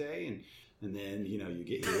surf every day. And then, you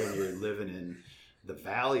get here and you're living in the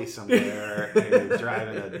valley somewhere and you're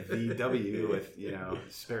driving a VW with,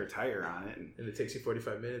 spare tire on it. And it takes you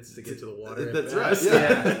 45 minutes to get to the water. That's right.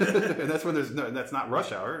 Yeah. And that's when that's not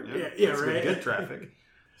rush hour. It's right. Good traffic.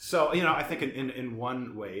 So, I think in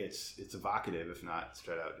one way it's evocative, if not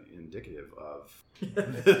straight out indicative of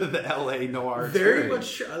the LA noir Very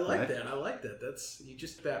experience. much. I like that. I like that. That's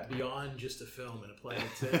that beyond just a film and apply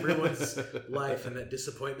it to everyone's life, and that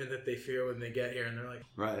disappointment that they feel when they get here and they're like,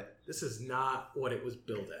 right, this is not what it was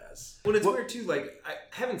billed as. Well, it's weird too. Like, I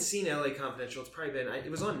haven't seen LA Confidential. It's probably been it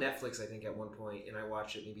was on Netflix, I think, at one point, and I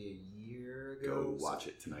watched it maybe a year ago. Go watch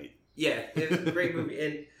it tonight. Yeah, it's a great movie,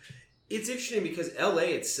 and it's interesting because LA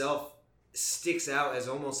itself sticks out as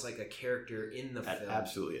almost like a character in the That film.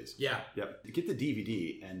 absolutely is. Yeah. Yep. Get the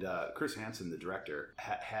DVD, and Chris Hansen, the director,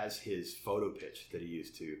 has his photo pitch that he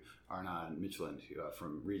used to Arnon Michelin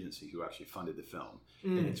from Regency, who actually funded the film.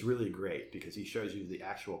 And it's really great because he shows you the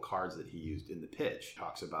actual cards that he used in the pitch,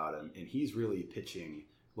 talks about him, and he's really pitching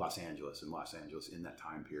Los Angeles in that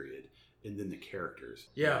time period, and then the characters.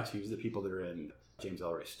 Yeah. So here's the people that are in James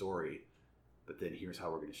Ellroy's story, but then here's how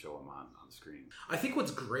we're going to show them on the screen. I think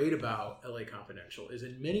what's great about LA Confidential is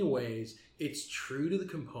in many ways it's true to the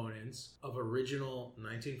components of original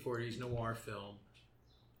 1940s noir film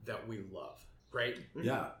that we love, right?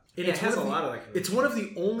 Yeah. And It has a lot of like. It's one of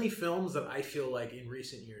the only films that I feel like in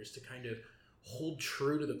recent years to kind of hold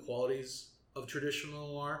true to the qualities of traditional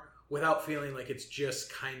noir without feeling like it's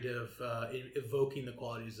just kind of evoking the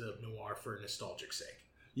qualities of noir for nostalgic sake.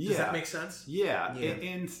 Does that make sense? Yeah. Yeah.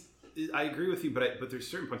 And I agree with you, but there's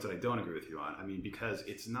certain points that I don't agree with you on. I mean, because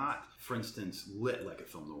it's not, for instance, lit like a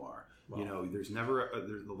film noir. Well, there's never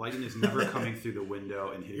the lighting is never coming through the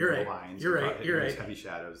window and hitting the lines. You're right. Those heavy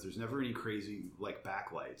shadows. There's never any crazy like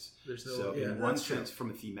backlights. There's no. So Yeah, in one sense, from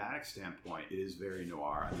a thematic standpoint, it is very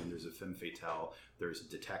noir. I mean, there's a femme fatale. There's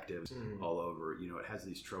detectives all over. It has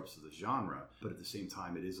these tropes of the genre, but at the same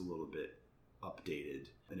time, it is a little bit updated,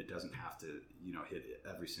 and it doesn't have to hit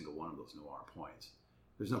every single one of those noir points.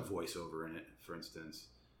 There's no voiceover in it, for instance.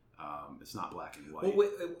 It's not black and white.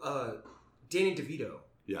 Well, Danny DeVito.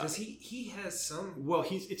 Yeah. Does he has some? Well,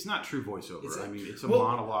 it's not true voiceover. I mean, it's a Well,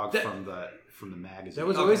 monologue from the magazine. That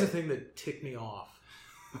was always a thing that ticked me off.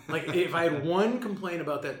 Like, if I had one complaint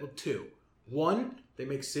about that, well, two. One, they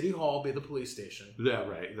make City Hall be the police station. Yeah,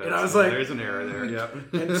 right. And I was like, there's an error there. Yep.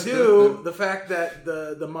 And two, the fact that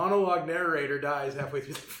the monologue narrator dies halfway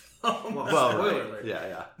through the film. Well, spoiler alert.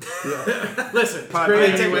 Yeah. Listen, it's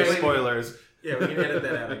great anyway. Spoilers. Yeah, we can edit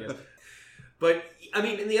that out, I guess. But I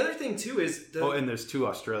mean, and the other thing too is and there's 2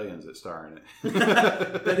 Australians that star in it.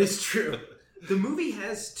 That is true. The movie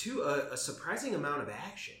has a surprising amount of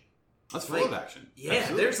action. That's full of action. Yeah,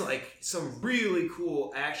 Absolutely. there's like some really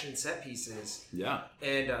cool action set pieces. Yeah.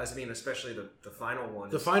 And I mean, especially the final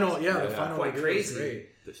one. The final quite crazy.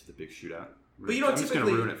 Great. This is the big shootout. But you don't I'm just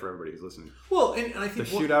typically going to ruin it for everybody who's listening. Well, and I think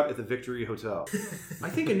The shootout at the Victory Hotel. I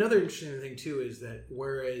think another interesting thing too is that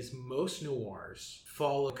whereas most noirs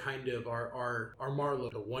follow kind of our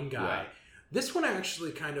Marlowe, the one guy, this one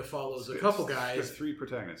actually kind of follows a couple guys. There's 3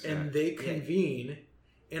 protagonists. And they convene,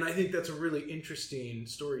 and I think that's a really interesting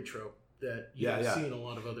story trope that you see in a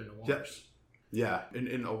lot of other noirs. Yeah,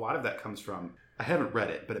 and a lot of that comes from, I haven't read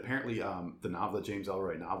it, but apparently the James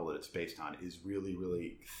Ellroy novel that it's based on is really,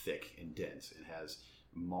 really thick and dense. It has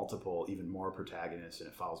multiple, even more protagonists, and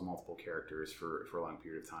it follows multiple characters for a long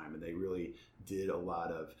period of time. And they really took a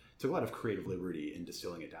lot of creative liberty in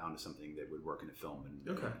distilling it down to something that would work in a film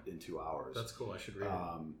in 2 hours. That's cool. I should read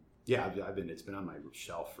it. Yeah, it's been on my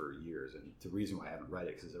shelf for years, and the reason why I haven't read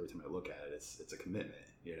it because every time I look at it, it's a commitment.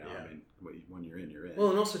 I mean, when you're in, you're in.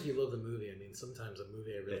 Well, and also if you love the movie, I mean, sometimes a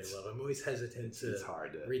movie I really love, I'm always hesitant to it's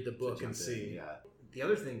hard to read the book and see. Yeah. The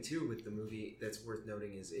other thing too with the movie that's worth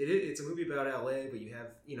noting is it's a movie about LA, but you have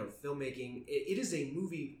filmmaking. It is a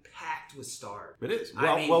movie packed with stars. It is.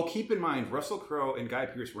 Well, keep in mind Russell Crowe and Guy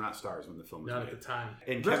Pearce were not stars when the film was made. Not at the time.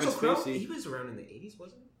 And Russell Kevin Crowe, Spacey, he was around in the 80s,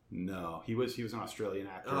 wasn't he? No, he was an Australian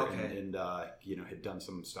actor, Oh, okay. and had done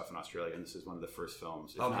some stuff in Australia, and this is one of the first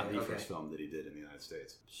films, if not the first film that he did in the United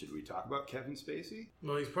States. Should we talk about Kevin Spacey?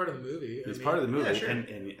 Well, he's part of the movie. He's part of the movie, yeah, sure.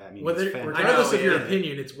 and I mean, regardless of your yeah.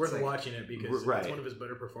 opinion, it's worth It's like- watching it because Right. it's one of his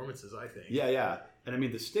better performances, I think. Yeah, and I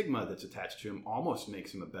mean the stigma that's attached to him almost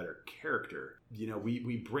makes him a better character.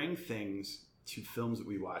 We bring things to films that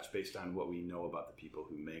we watch based on what we know about the people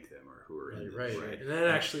who make them or who are in them. Right. And then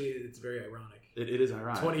actually, it's very ironic. It is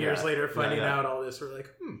ironic. 20 years later, finding out all this, we're like,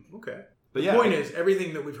 okay. But the point is,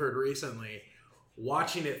 everything that we've heard recently,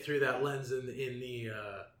 watching it through that lens in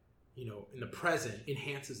the present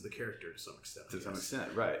enhances the character to some extent. To some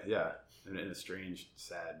extent, right? Yeah, in a strange,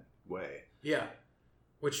 sad way. Yeah.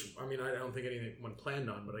 Which, I mean, I don't think anyone planned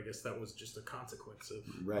on, but I guess that was just a consequence of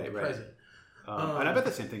the present. And I bet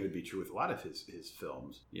the same thing would be true with a lot of his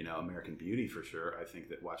films. American Beauty for sure. I think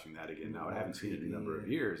that watching that again now, I haven't seen it in a number of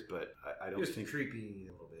years, but I don't think creepy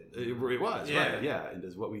a little bit. It was, yeah. right? Yeah. And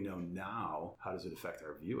does what we know now, how does it affect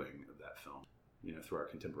our viewing of that film? Through our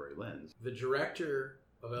contemporary lens. The director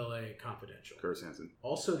of LA Confidential, Chris Hansen,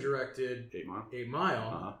 also directed 8 Mile. 8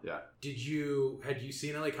 Mile. Yeah. Had you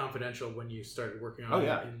seen LA Confidential when you started working on it? Oh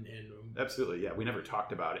yeah. Absolutely. Yeah. We never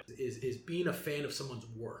talked about it. Is being a fan of someone's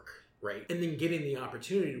work right? And then getting the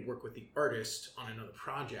opportunity to work with the artist on another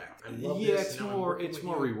project. I love Yeah, this. it's Now I'm more working it's with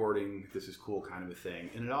more you. rewarding. This is cool, kind of a thing,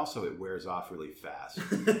 and it wears off really fast.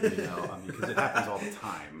 Because it happens all the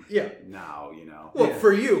time. Yeah. Now, Well, Yeah.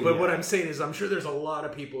 for you, but Yeah. what I'm saying is I'm sure there's a lot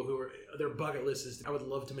of people who are, their bucket list is, I would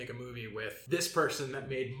love to make a movie with this person that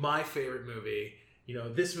made my favorite movie,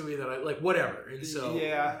 this movie that I like, whatever. And so,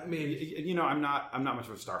 yeah, I mean, I'm not much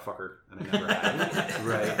of a star fucker, and I never have.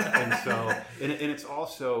 Right, and so, and it's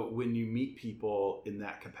also when you meet people in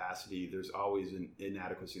that capacity, there's always an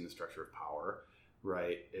inadequacy in the structure of power.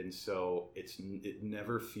 Right, and so it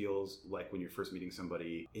never feels like when you're first meeting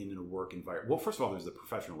somebody in a work environment. Well, first of all, there's the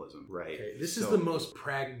professionalism, right? okay, this is the most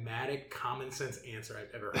pragmatic, common sense answer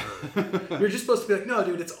I've ever heard. You're just supposed to be like, no,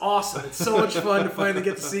 dude, it's awesome. It's so much fun to finally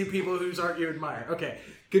get to see people whose art you admire. Okay,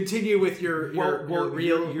 continue with your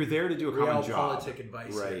real. You're there to do a common real job, politic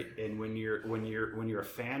advice, right? here. And when you're a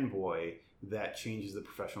fanboy, that changes the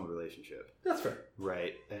professional relationship. That's fair.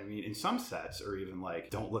 Right. I mean, in some sets, or even like,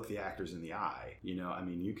 don't look the actors in the eye. I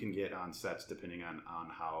mean, you can get on sets depending on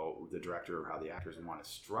how the director or how the actors want to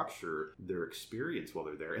structure their experience while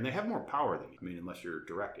they're there. And they have more power than you. I mean, unless you're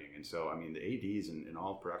directing. And so, I mean, the ADs and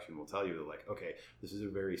all production will tell you that, like, okay, this is a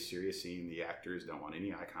very serious scene. The actors don't want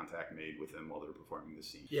any eye contact made with them while they're performing the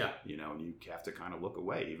scene. Yeah. And you have to kind of look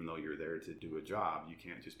away, even though you're there to do a job. You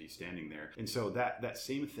can't just be standing there. And so that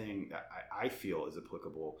same thing I feel is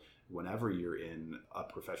applicable whenever you're in a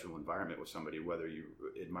professional environment with somebody, whether you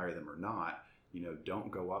admire them or not. Don't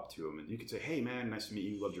go up to them, and you could say, "Hey, man, nice to meet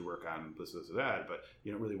you. Loved your work on this, or that." But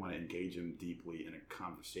you don't really want to engage them deeply in a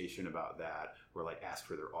conversation about that, or like ask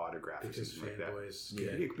for their autograph or something like that.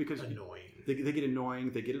 Fanboys Because annoying. They get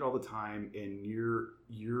annoying. They get it all the time, and you're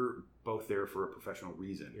both there for a professional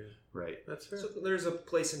reason, right? That's fair. So there's a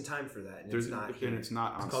place and time for that, and it's not here. And it's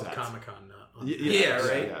not on It's called set. Comic-Con, not on Yeah,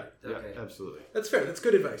 right? Yeah, Okay. absolutely. That's fair. That's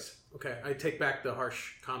good advice. Okay, I take back the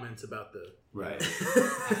harsh comments about the Right.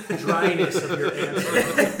 dryness of your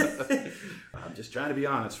answer. I'm just trying to be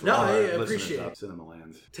honest. For No, all I our listeners appreciate out it. Cinema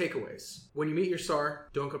Land. Takeaways. When you meet your star,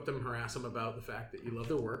 don't go up to them and harass them about the fact that you love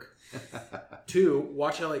their work. 2,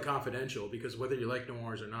 watch LA Confidential, because whether you like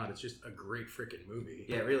noirs or not, it's just a great freaking movie.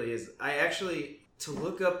 Yeah, it really is. I actually, to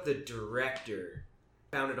look up the director,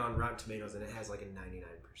 found it on Rotten Tomatoes, and it has like a 99%.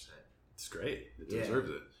 It's great. It Yeah. deserves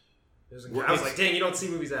it. I was like, dang, you don't see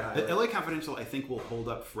movies that high. LA Confidential, I think, will hold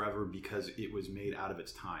up forever because it was made out of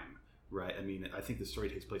its time, right? I mean, I think the story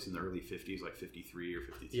takes place in the early 50s, like 53 or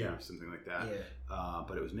 52 or something like that. Yeah.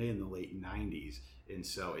 But it was made in the late 90s, and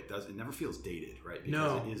so it never feels dated, right?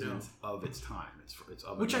 Because it isn't of its time. It's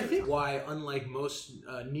of Which I another think time. why, unlike most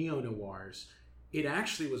neo-noirs, it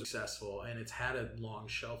actually was successful, and it's had a long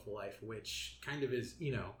shelf life, which kind of is,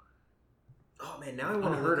 Oh man, now I want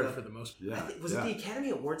to unheard look of up. for the most part. Yeah. Was it the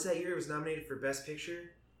Academy Awards that year? It was nominated for Best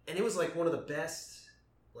Picture, and it was like one of the best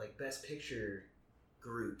Picture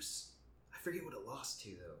groups. I forget what it lost to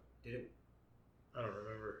though. Did it? I don't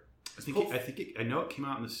remember. I know it came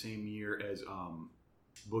out in the same year as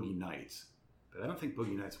Boogie Nights, but I don't think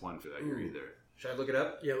Boogie Nights won for that year either. Should I look it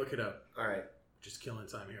up? Yeah, look it up. All right. Just killing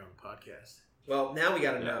time here on the podcast. Well, now we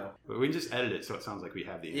got to Yeah. know. But we can just edit it so it sounds like we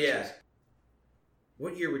have the answers. Yeah.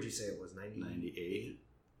 What year would you say it was? 98,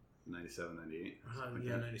 97, 98. something like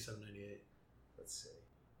Yeah, that. 97, 98. Let's see.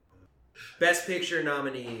 Best Picture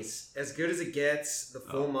nominees: As Good as It Gets, The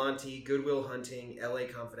Full Monty, Good Will Hunting, L.A.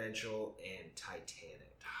 Confidential, and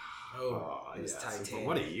Titanic. Oh, It was yeah. Titanic.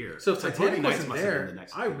 What a year. So if It's like Titanic Boogie Nights wasn't must have been there, the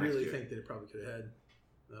next- I the next really year. think that it probably could have had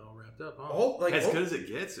that all wrapped up. As good as it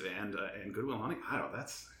gets, and Good Will Hunting. I don't know.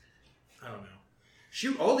 I don't know.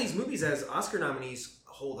 Shoot, all these movies as Oscar nominees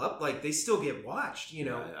hold up. Like, they still get watched,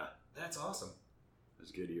 Yeah. That's awesome. It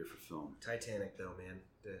was a good year for film. Titanic, though, man.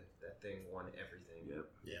 That thing won everything. Yep.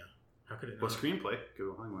 Yeah. How could it not? Well, screenplay. Good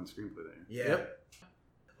Will Hunting won screenplay there. Yeah. Yep.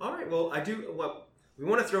 All right, well, we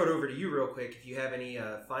want to throw it over to you real quick. If you have any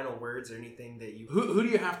final words or anything that you... Who do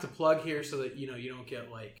you have to plug here so that you don't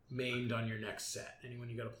get like maimed on your next set? Anyone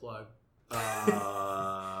you got to plug?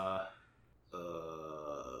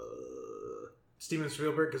 Steven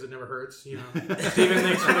Spielberg, because it never hurts. Steven,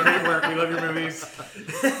 thanks for the great work. We love your movies.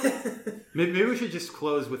 Maybe we should just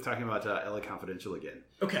close with talking about LA Confidential again.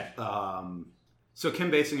 Okay. So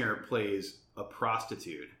Kim Basinger plays a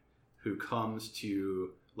prostitute who comes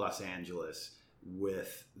to Los Angeles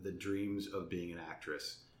with the dreams of being an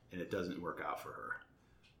actress, and it doesn't work out for her,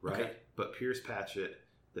 right? Okay. But Pierce Patchett,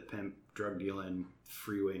 the pimp, drug dealing,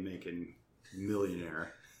 freeway making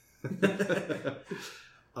millionaire,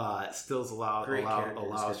 still Great character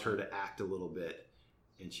allows description. her to act a little bit,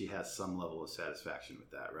 and she has some level of satisfaction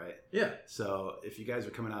with that, right? Yeah. So if you guys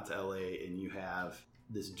are coming out to LA and you have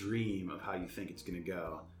this dream of how you think it's going to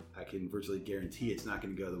go, I can virtually guarantee it's not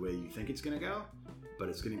going to go the way you think it's going to go, but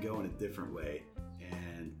it's going to go in a different way.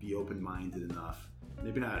 And be open-minded enough,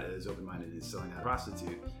 maybe not as open-minded as selling a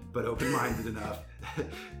prostitute, but open-minded enough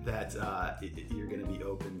that you're going to be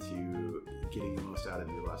open to getting the most out of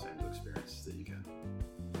your Los Angeles experience that you can.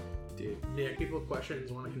 Dude, Nick, people with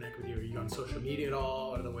questions want to connect with you. Are you on social media at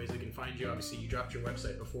all? What are the ways they can find you? Obviously, you dropped your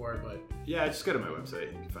website before, but... Yeah, just go to my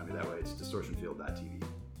website. You can find me that way. It's distortionfield.tv.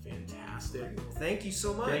 Fantastic. Well, thank you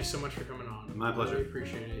so much. Thanks so much for coming on. My pleasure. Really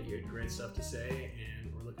appreciate it. You had great stuff to say,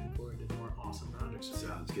 and we're looking forward to more awesome projects.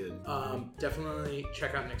 Sounds good. Definitely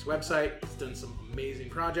check out Nick's website. He's done some amazing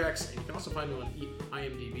projects, and you can also find him on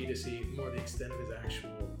IMDb to see more of the extent of his actual...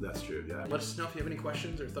 That's true, yeah. Let us know if you have any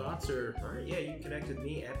questions or thoughts, or... All right, yeah, you can connect with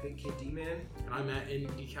me at Big Kid D-Man. And I'm at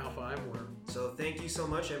NDCal5. So thank you so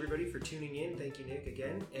much, everybody, for tuning in. Thank you, Nick,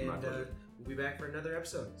 again. And My pleasure. we'll be back for another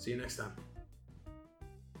episode. See you next time.